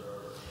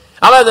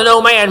 I love the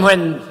no man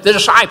when the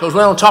disciples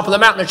went on top of the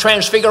mountain of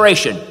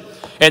transfiguration.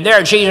 And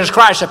there Jesus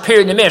Christ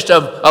appeared in the midst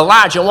of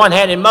Elijah on one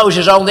hand and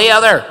Moses on the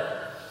other.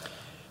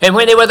 And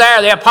when they were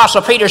there, the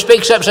Apostle Peter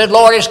speaks up and said,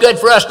 Lord, it's good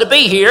for us to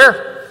be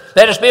here.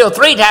 Let us build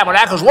 3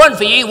 tabernacles, one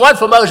for you, one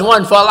for Moses,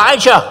 one for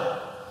Elijah.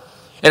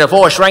 And a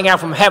voice rang out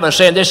from heaven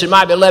saying, this is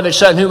my beloved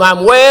Son, whom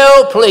I'm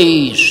well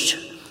pleased.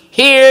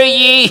 Hear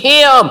ye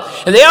him.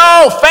 And they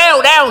all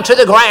fell down to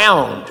the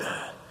ground.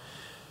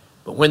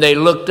 But when they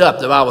looked up,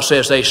 the Bible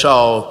says they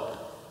saw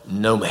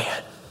no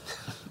man.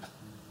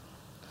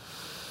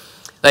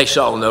 They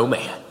saw no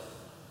man.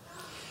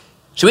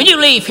 So when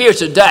you leave here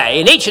today,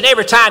 and each and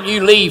every time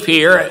you leave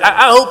here,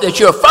 I hope that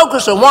you're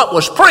focused on what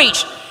was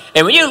preached.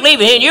 And when you leave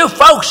here and you're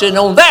focusing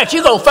on that,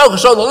 you're going to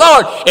focus on the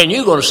Lord, and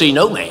you're going to see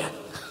no man.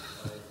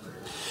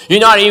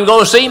 You're not even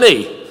going to see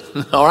me.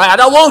 All right? I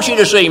don't want you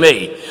to see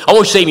me. I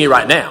want you to see me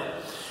right now.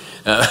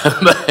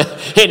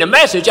 But in the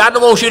message, I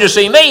don't want you to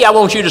see me. I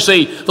want you to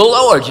see the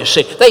Lord. You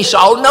see, they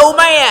saw no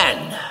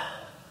man.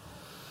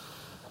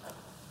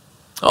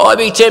 Oh, I'd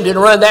be tempted to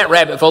run that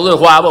rabbit for a little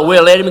while, but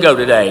we'll let him go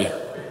today.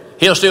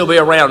 He'll still be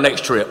around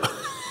next trip.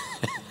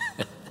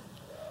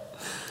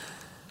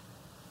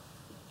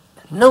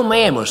 No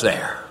man was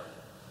there.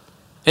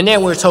 And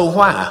then we're told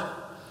why.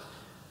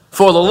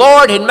 For the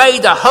Lord had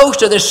made the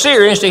host of the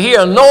Syrians to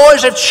hear a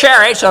noise of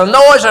chariots, a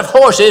noise of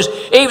horses,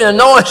 even a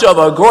noise of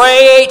a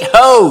great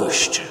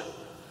host.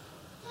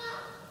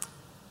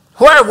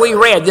 Where have we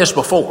read this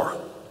before?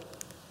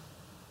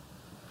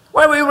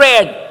 Where have we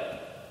read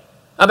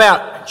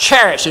about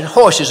chariots and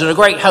horses and a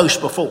great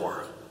host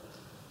before?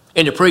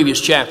 In the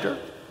previous chapter.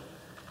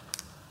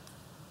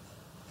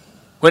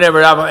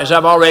 Whenever, as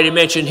I've already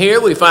mentioned here,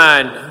 we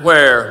find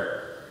where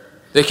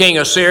the king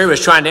of Syria was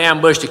trying to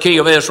ambush the king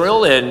of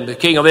Israel, and the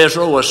king of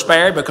Israel was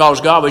spared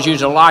because God was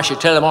using Elisha to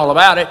tell them all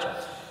about it.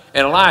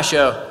 And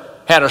Elisha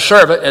had a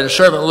servant, and the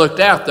servant looked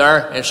out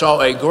there and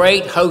saw a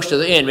great host of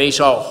the enemy. He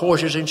saw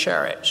horses and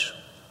chariots.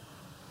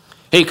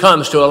 He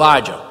comes to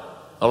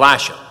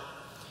Elisha,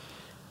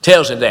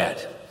 tells him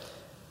that.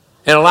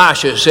 And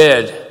Elisha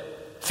said,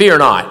 "Fear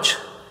not,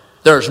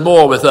 there's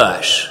more with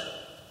us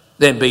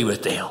than be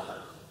with them."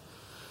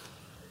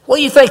 What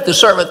do you think the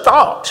servant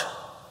thought?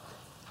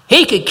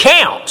 He could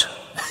count.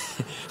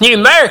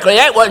 Numerically,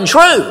 that wasn't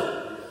true.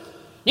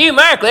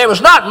 Numerically, there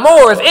was not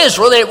more of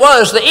Israel than it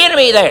was the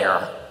enemy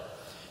there.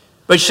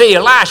 But see,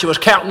 Elisha was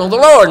counting on the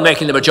Lord and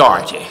making the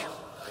majority.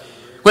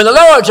 When the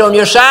Lord's on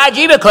your side,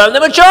 you become the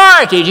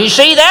majority. Do you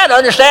see that?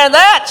 Understand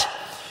that?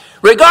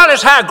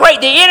 Regardless how great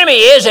the enemy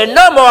is and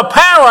no more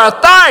power or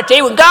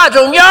authority, when God's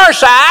on your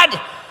side,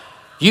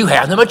 you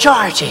have the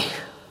majority.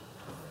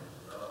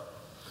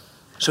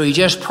 So he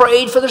just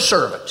prayed for the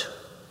servant,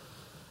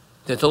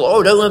 that the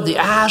Lord opened up the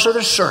eyes of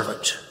the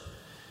servant.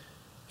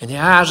 And the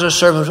eyes of the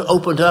servant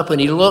opened up, and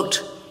he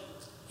looked,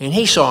 and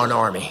he saw an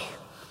army.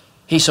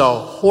 He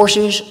saw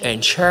horses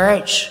and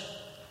chariots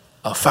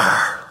of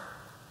fire.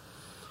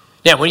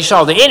 Now, when he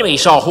saw the enemy, he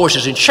saw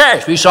horses and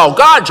chariots. When he saw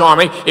God's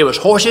army, it was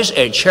horses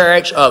and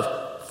chariots of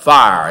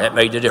fire. That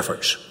made the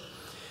difference.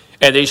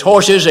 And these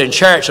horses and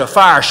chariots of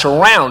fire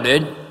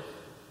surrounded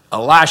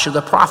Elisha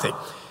the prophet.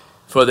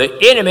 For the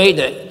enemy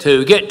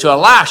to get to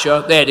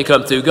Elisha, they had to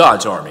come through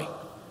God's army.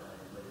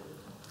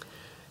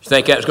 You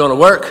think that's going to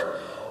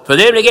work? For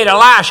them to get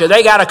Elisha,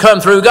 they got to come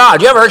through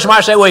God. You ever heard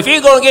somebody say, "Well, if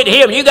you're going to get to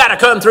him, you got to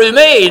come through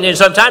me," and then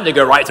sometimes they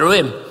go right through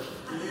him.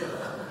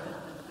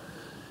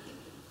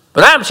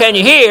 But I'm telling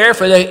you here,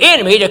 for the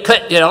enemy to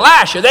get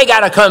Elisha, they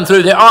got to come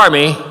through the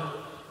army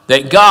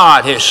that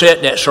God has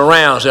set that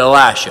surrounds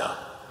Elisha.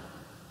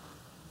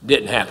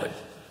 Didn't happen.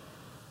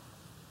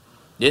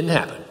 Didn't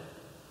happen.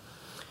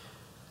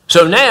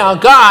 So now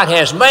God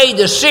has made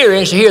the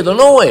Syrians to hear the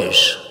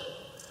noise.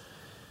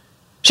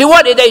 See,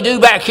 what did they do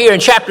back here in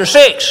chapter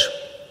 6?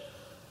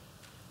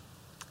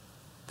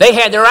 They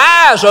had their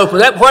eyes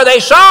opened up where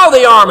they saw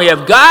the army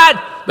of God,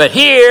 but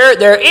here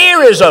their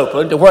ear is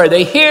open to where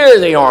they hear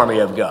the army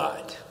of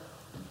God.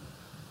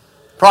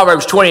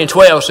 Proverbs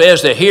 20:12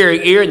 says, "The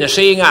hearing ear and the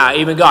seeing eye,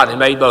 even God has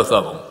made both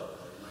of them."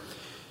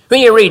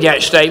 When you read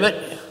that statement,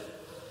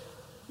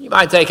 you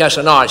might think that's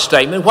an odd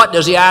statement. What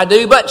does the eye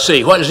do but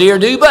see? What does the ear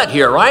do but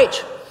hear,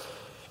 right?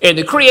 In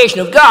the creation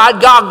of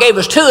God, God gave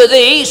us two of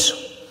these,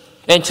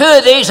 and two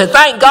of these, and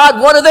thank God,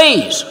 one of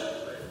these.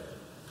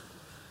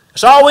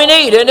 That's all we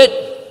need, isn't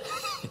it?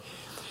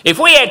 If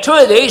we had two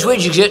of these, we'd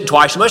just get in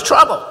twice as much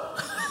trouble.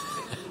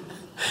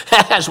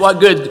 That's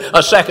what good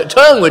a second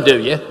tongue would do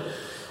you.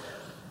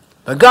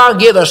 But God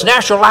gave us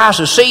natural eyes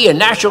to see and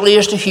natural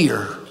ears to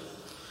hear.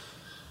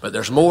 But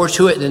there's more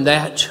to it than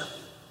that.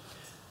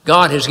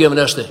 God has given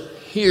us the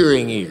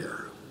hearing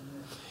ear.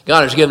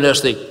 God has given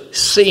us the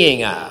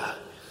seeing eye.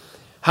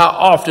 How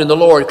often the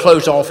Lord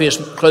closed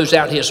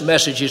out his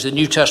messages in the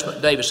New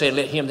Testament. David said,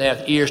 "Let him that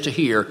have ears to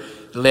hear,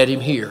 let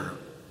him hear."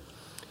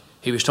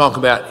 He was talking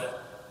about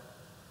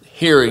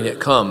hearing that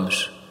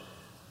comes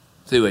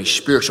through a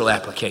spiritual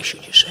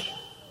application, you see.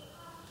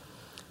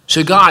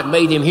 So God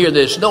made him hear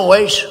this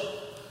noise.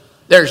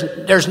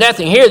 There's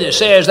nothing here that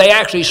says they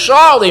actually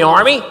saw the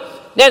army.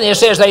 Then it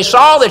says they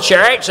saw the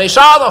chariots, they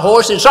saw the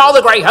horses, saw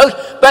the great host,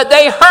 but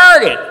they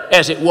heard it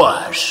as it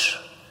was.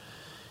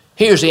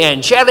 Here's the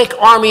angelic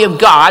army of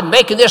God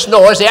making this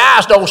noise. The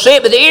eyes don't see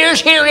it, but the ears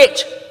hear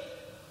it.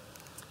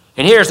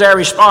 And here's their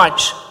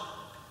response.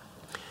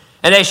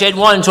 And they said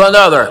one to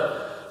another,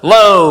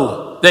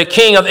 "Lo, the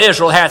king of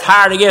Israel hath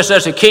hired against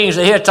us the kings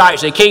of the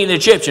Hittites, the king of the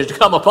Egyptians to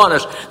come upon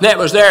us." And that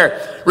was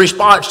their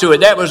response to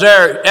it. That was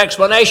their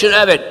explanation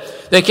of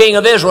it. The king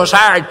of Israel has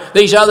hired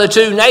these other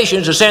two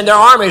nations to send their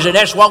armies, and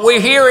that's what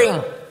we're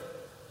hearing.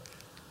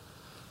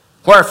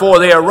 Wherefore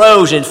they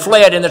arose and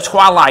fled in the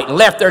twilight and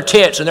left their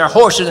tents and their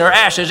horses and their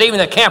asses, even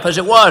the camp as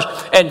it was,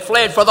 and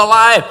fled for the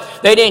life.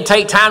 They didn't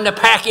take time to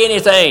pack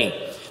anything.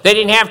 They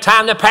didn't have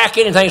time to pack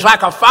anything. It's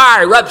like a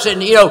fire erupts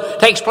and,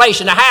 takes place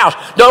in the house.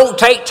 Don't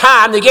take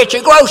time to get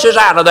your groceries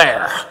out of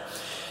there.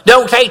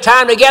 Don't take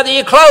time to gather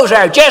your clothes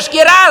out. Just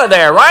get out of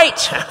there,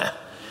 right?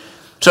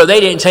 So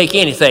they didn't take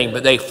anything,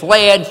 but they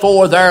fled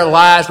for their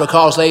lives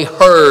because they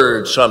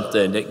heard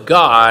something that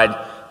God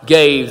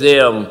gave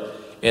them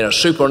in a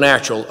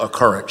supernatural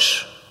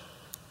occurrence.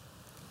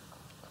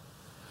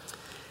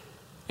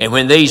 And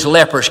when these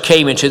lepers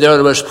came into the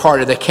uttermost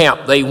part of the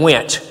camp, they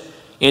went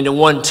into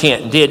one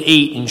tent and did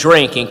eat and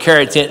drink and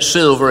carried thence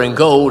silver and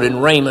gold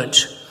and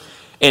raiment,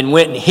 and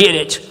went and hid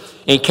it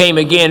and came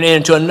again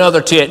into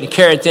another tent, and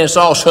carried thence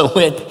also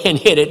went and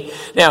hid it.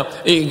 Now,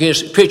 you can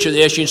just picture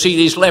this. You can see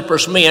these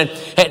leprous men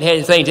hadn't had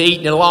anything to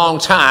eat in a long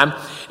time,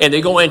 and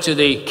they go into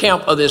the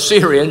camp of the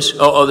Syrians,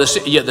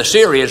 the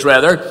Syrians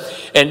rather,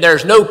 and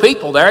there's no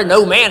people there,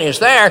 no man is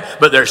there,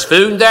 but there's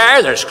food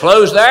there, there's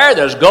clothes there,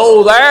 there's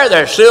gold there,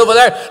 there's silver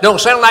there.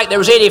 Don't sound like there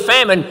was any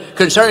famine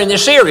concerning the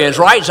Syrians,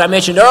 right? As I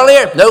mentioned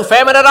earlier, no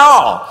famine at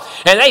all.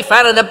 And they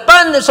found an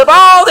abundance of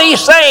all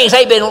these things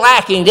they've been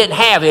lacking, didn't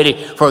have any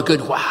for a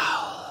good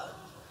while.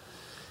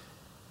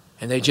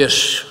 And they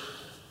just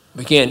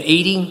began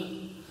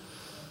eating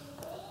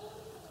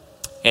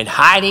and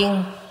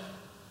hiding.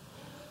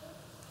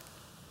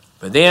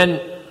 But then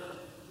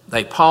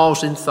they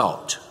paused and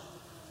thought.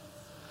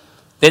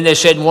 Then they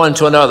said one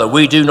to another,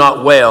 we do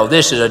not well.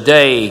 This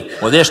day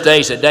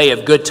is a day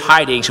of good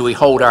tidings, and we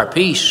hold our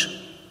peace.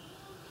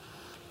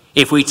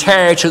 If we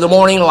tarry to the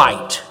morning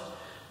light,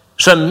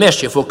 some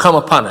mischief will come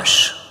upon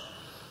us.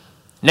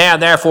 Now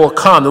therefore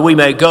come, that we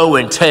may go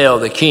and tell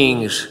the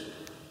king's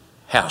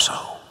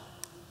household.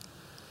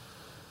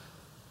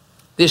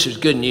 This is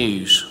good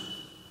news.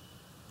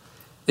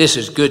 This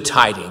is good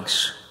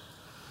tidings.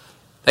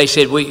 They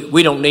said,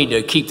 we don't need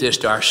to keep this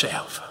to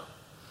ourselves.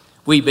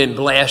 We've been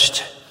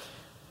blessed.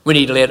 We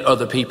need to let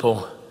other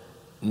people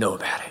know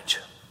about it.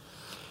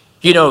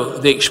 You know,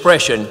 the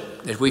expression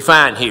that we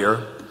find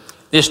here,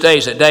 this day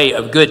is a day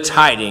of good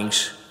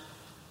tidings,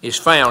 is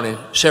found in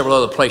several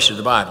other places of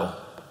the Bible.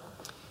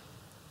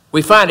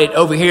 We find it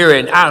over here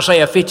in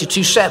Isaiah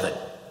 52:7.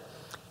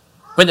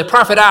 When the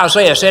prophet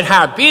Isaiah said,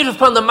 how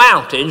beautiful upon the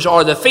mountains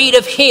are the feet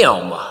of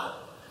him.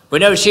 We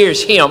notice here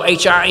is him,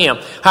 H-I-M.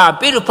 How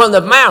beautiful upon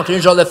the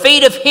mountains are the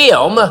feet of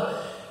him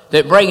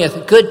that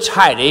bringeth good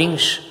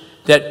tidings,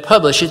 that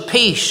publisheth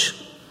peace.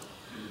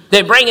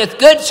 That bringeth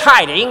good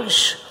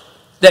tidings,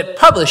 that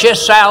publisheth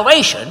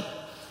salvation,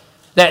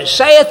 that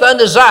saith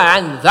unto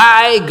Zion,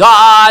 thy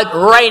God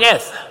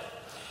reigneth.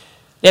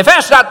 If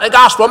that's not the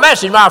gospel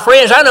message, my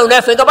friends, I know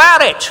nothing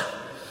about it.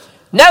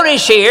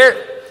 Notice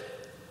here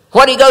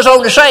what he goes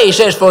on to say. He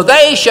says, for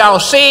they shall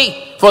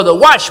see, for the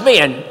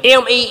watchmen,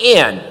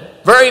 M-E-N,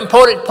 very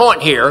important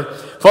point here,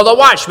 for the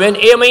watchmen,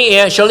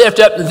 M-E-N, shall lift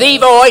up the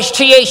voice,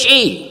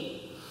 T-H-E.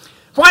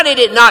 Why did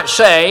it not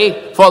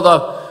say, for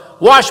the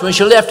watchmen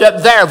shall lift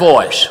up their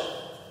voice?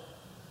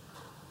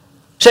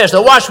 It says,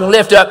 the watchmen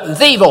lift up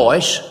the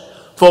voice,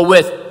 for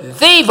with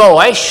the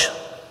voice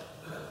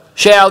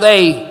shall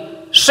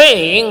they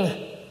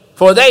sing,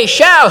 for they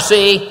shall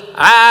see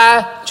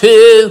eye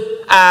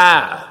to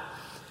eye.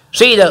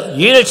 See the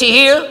unity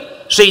here?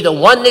 See the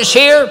oneness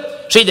here?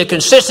 See the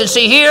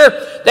consistency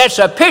here? That's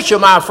a picture,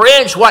 my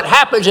friends, what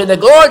happens in the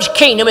Lord's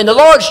kingdom, in the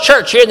Lord's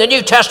church here in the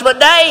New Testament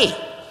day.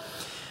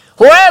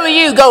 Wherever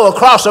you go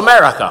across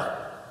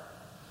America,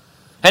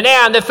 and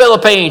now in the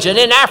Philippines, and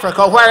in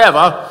Africa,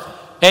 wherever,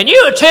 and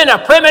you attend a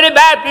primitive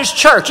Baptist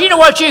church, you know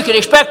what you can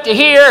expect to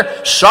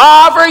hear?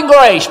 Sovereign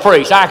grace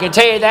preached. I can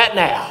tell you that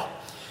now.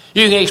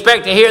 You can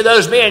expect to hear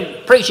those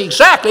men preach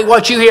exactly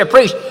what you hear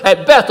preached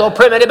at Bethel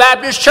Primitive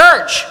Baptist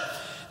Church.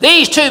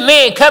 These two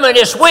men coming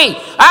this week,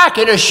 I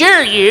can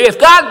assure you, if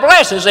God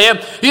blesses them,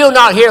 you'll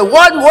not hear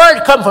one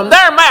word come from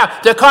their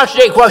mouth to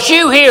contradict what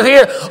you hear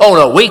here on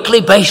a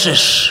weekly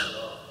basis.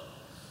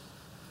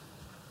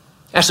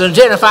 That's an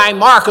identifying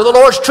mark of the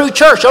Lord's true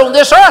church on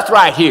this earth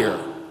right here.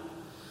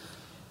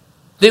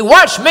 The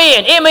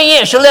watchmen,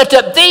 M-E-N, shall lift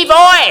up the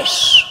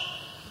voice.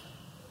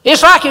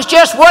 It's like it's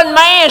just one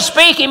man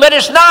speaking, but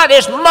it's not.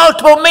 It's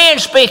multiple men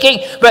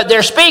speaking, but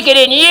they're speaking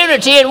in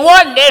unity and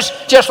oneness,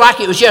 just like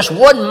it was just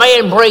one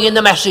man bringing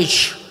the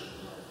message.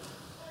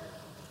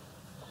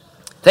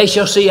 They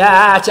shall see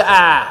eye to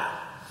eye.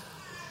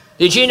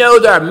 Did you know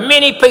there are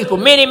many people,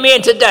 many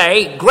men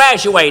today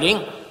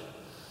graduating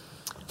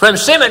from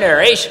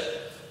seminaries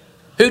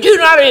who do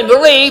not even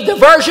believe the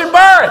virgin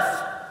birth?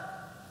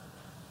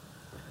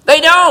 They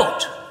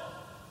don't.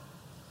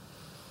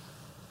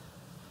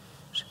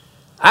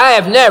 I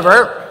have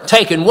never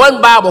taken one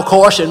Bible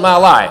course in my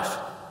life.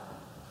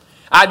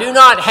 I do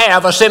not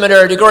have a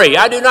seminary degree.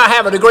 I do not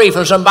have a degree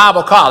from some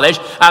Bible college.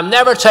 I've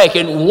never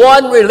taken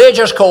one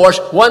religious course,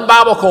 one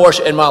Bible course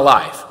in my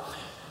life.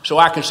 So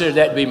I consider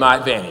that to be my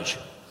advantage.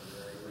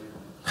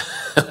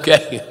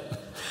 Okay?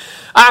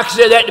 I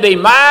consider that to be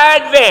my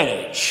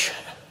advantage.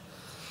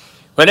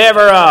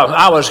 Whenever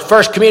I was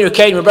first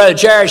communicating with Brother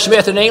Jared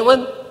Smith in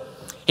England,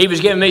 he was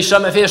giving me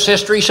some of his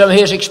history, some of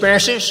his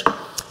experiences.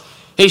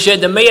 He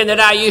said, the men that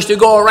I used to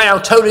go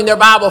around toting their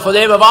Bible for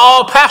them have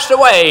all passed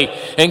away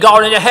and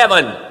gone into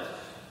heaven.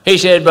 He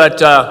said,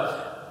 but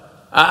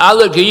I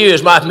look to you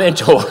as my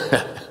mentor.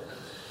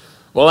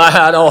 Well, I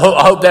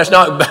hope that's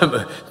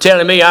not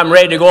telling me I'm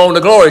ready to go on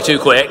to glory too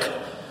quick.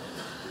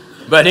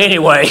 But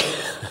anyway,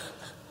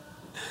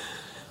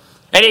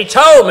 and he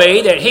told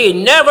me that he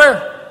had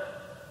never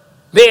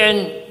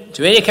been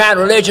to any kind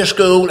of religious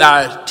school.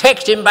 I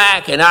texted him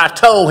back and I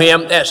told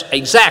him that's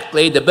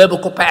exactly the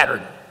biblical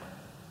pattern.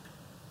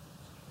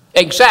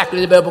 Exactly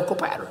the biblical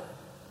pattern.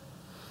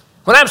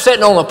 When I'm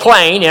sitting on a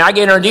plane and I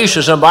get introduced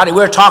to somebody,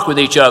 we're talking with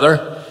each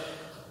other,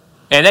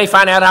 and they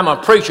find out I'm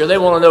a preacher, they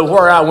want to know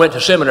where I went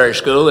to seminary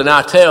school, and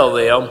I tell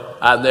them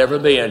I've never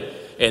been,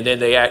 and then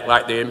they act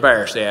like they're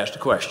embarrassed to ask the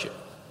question.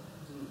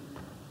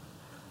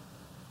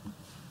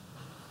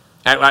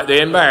 Act like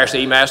they're embarrassed to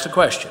even ask the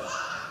question.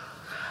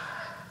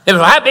 They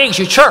go, how big is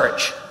your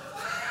church?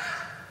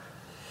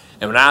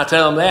 And when I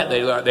tell them that,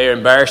 they're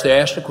embarrassed to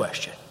ask the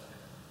question.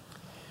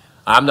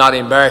 I'm not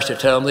embarrassed to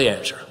tell them the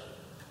answer.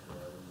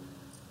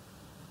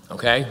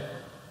 Okay?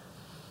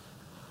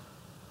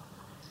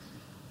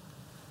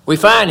 We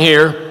find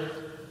here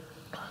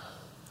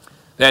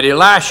that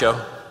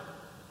Elisha,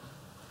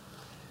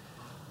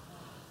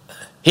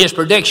 his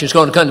prediction is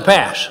going to come to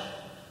pass.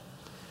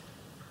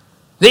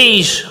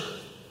 These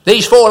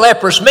 4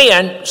 leprous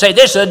men say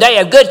this is a day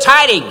of good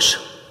tidings.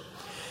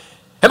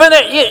 I mean,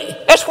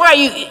 that's why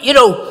you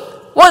know,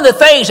 one of the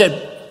things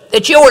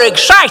that you ought to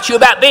excite you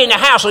about being in the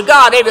house of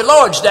God every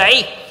Lord's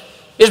Day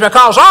is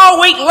because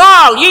all week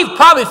long you've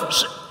probably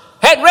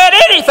hadn't read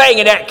anything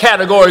in that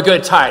category of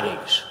good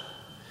tidings.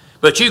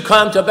 But you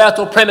come to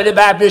Bethel Primitive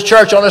Baptist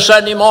Church on a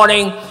Sunday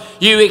morning,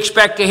 you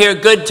expect to hear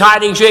good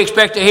tidings, you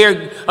expect to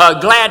hear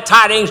glad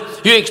tidings,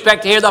 you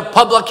expect to hear the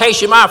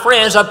publication, my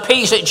friends, of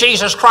peace that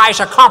Jesus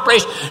Christ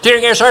accomplished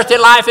during his earthly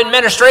life and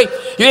ministry.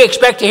 You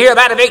expect to hear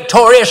about a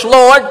victorious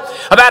Lord,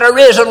 about a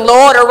risen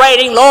Lord, a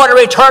reigning Lord, a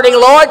returning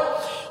Lord.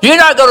 You're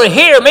not going to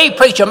hear me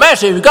preach a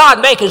message of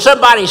God making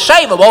somebody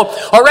savable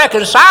or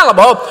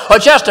reconcilable or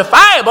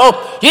justifiable.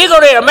 You're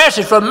going to hear a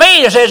message from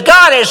me that says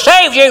God has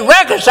saved you,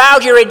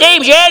 reconciled you,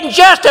 redeemed you, and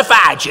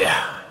justified you.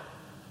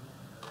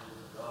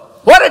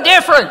 What a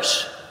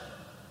difference.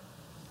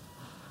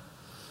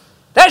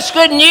 That's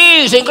good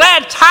news and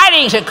glad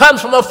tidings that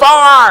comes from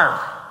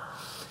afar.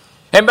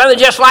 And brother,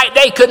 just like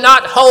they could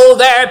not hold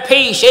their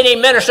peace, any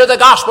minister of the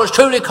gospel is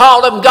truly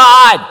called of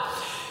God.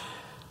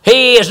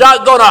 He is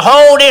not going to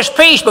hold his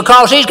peace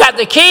because he's got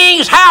the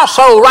king's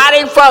household right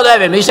in front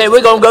of him. He said,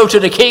 we're going to go to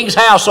the king's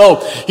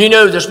household. You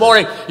know, this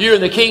morning, you're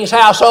in the king's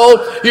household.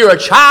 You're a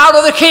child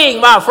of the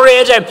king, my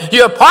friends, and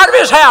you're a part of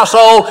his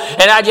household.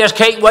 And I just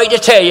can't wait to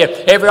tell you,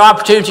 every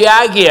opportunity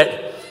I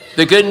get,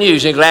 the good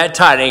news and glad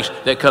tidings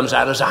that comes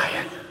out of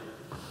Zion.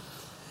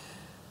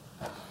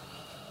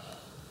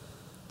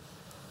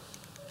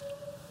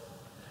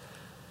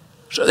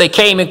 So they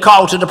came and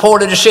called to the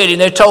port of the city,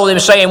 and they told them,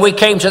 saying, we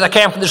came to the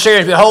camp of the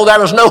Syrians. Behold, there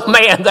was no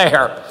man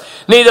there,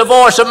 neither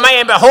voice of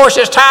man, but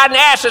horses tied and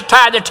asses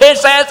tied, the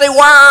tents as they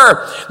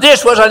were.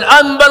 This was an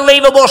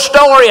unbelievable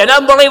story, an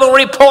unbelievable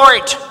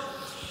report.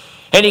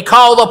 And he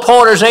called the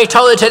porters, and they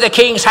told it to the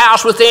king's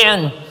house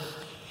within.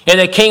 And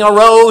the king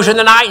arose in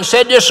the night and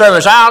said to his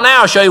servants, I'll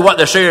now show you what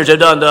the Syrians have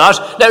done to us.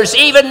 Notice,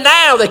 even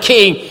now the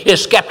king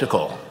is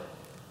skeptical.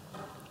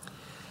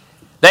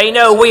 They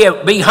know we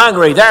be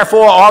hungry,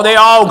 therefore are they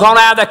all gone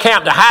out of the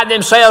camp to hide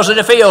themselves in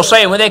the field,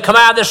 saying, when they come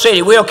out of the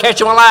city, we'll catch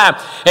them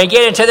alive and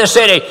get into the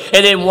city.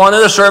 And then one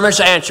of the servants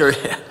answered.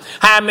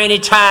 How many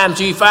times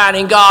do you find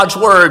in God's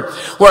word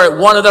where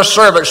one of the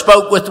servants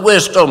spoke with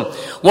wisdom,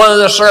 one of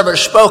the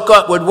servants spoke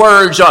up with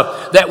words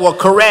that were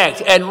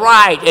correct and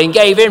right and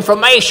gave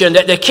information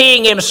that the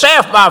king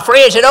himself, my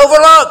friends, had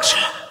overlooked?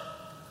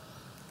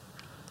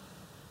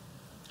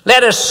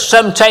 Let us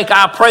some take,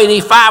 I pray thee,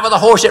 5 of the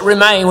horse that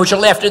remain, which are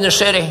left in the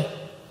city.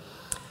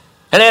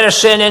 And let us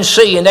send and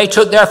see. And they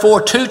took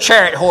therefore 2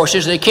 chariot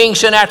horses. The king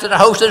sent after the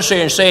host of the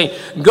Syrians, saying,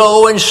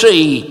 go and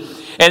see.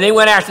 And they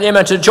went after them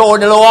unto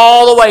Jordan, and lo,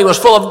 all the way was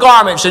full of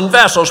garments and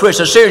vessels, which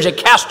the Syrians had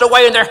cast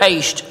away in their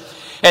haste.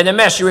 And the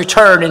messenger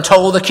returned and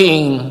told the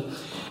king.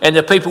 And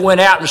the people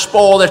went out and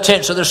spoiled the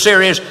tents of the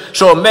Syrians.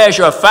 So a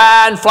measure of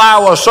fine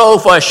flour was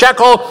sold for a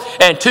shekel,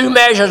 and 2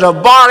 measures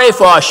of barley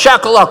for a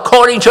shekel,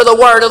 according to the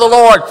word of the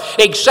Lord.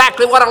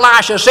 Exactly what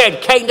Elisha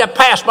said came to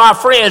pass, my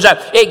friends,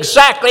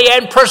 exactly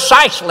and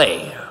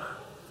precisely.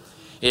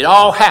 It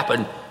all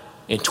happened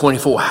in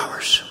 24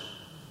 hours.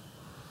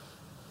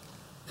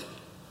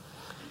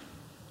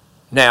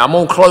 Now, I'm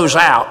going to close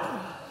out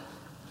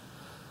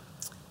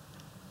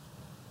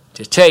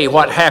to tell you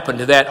what happened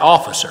to that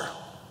officer.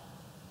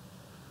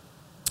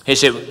 He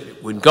said,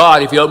 when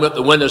God, if you open up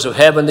the windows of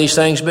heaven, these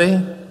things be?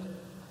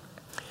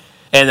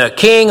 And the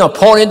king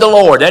appointed the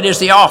Lord, that is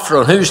the officer,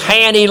 on whose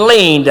hand he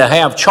leaned to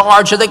have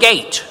charge of the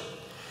gate.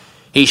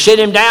 He sent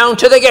him down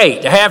to the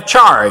gate to have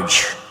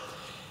charge.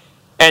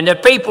 And the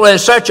people in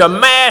such a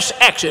mass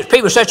exodus,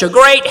 people in such a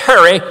great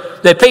hurry,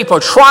 the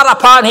people trod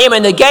upon him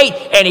in the gate,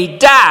 and he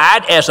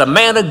died as the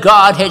man of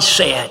God had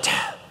said,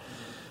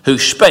 who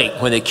spake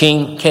when the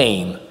king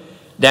came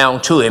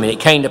down to him. And it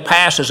came to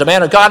pass, as the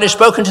man of God had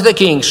spoken to the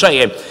king,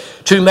 saying,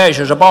 2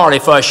 measures of barley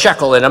for a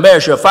shekel, and a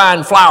measure of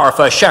fine flour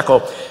for a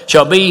shekel,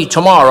 shall be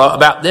tomorrow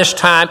about this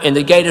time in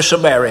the gate of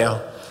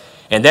Samaria.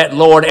 And that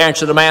Lord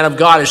answered the man of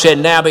God and said,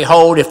 now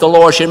behold, if the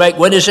Lord should make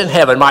windows in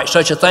heaven, might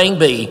such a thing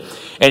be?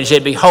 And he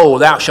said,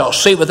 behold, thou shalt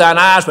see with thine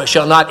eyes, but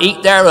shalt not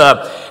eat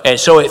thereof. And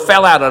so it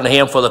fell out unto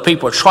him, for the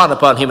people trod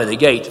upon him at the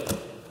gate,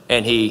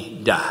 and he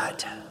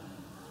died.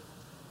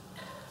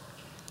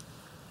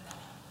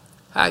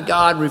 How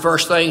God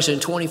reversed things in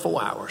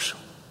 24 hours.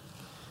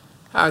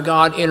 How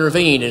God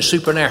intervened and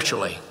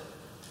supernaturally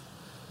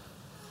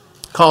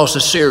caused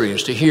the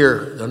Syrians to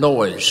hear the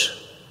noise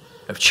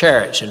of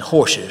chariots and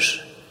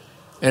horses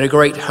and a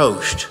great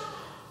host.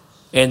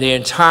 And the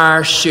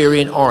entire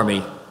Syrian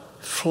army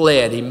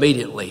fled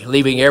immediately,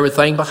 leaving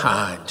everything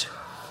behind.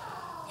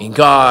 And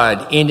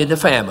God ended the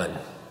famine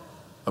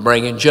by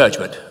bringing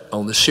judgment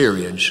on the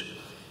Syrians.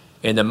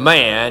 And the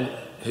man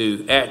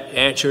who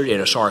answered in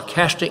a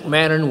sarcastic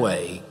manner and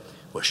way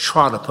was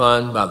trod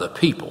upon by the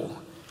people,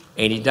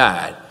 and he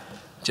died,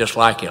 just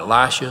like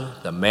Elisha,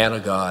 the man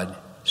of God,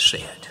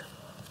 said.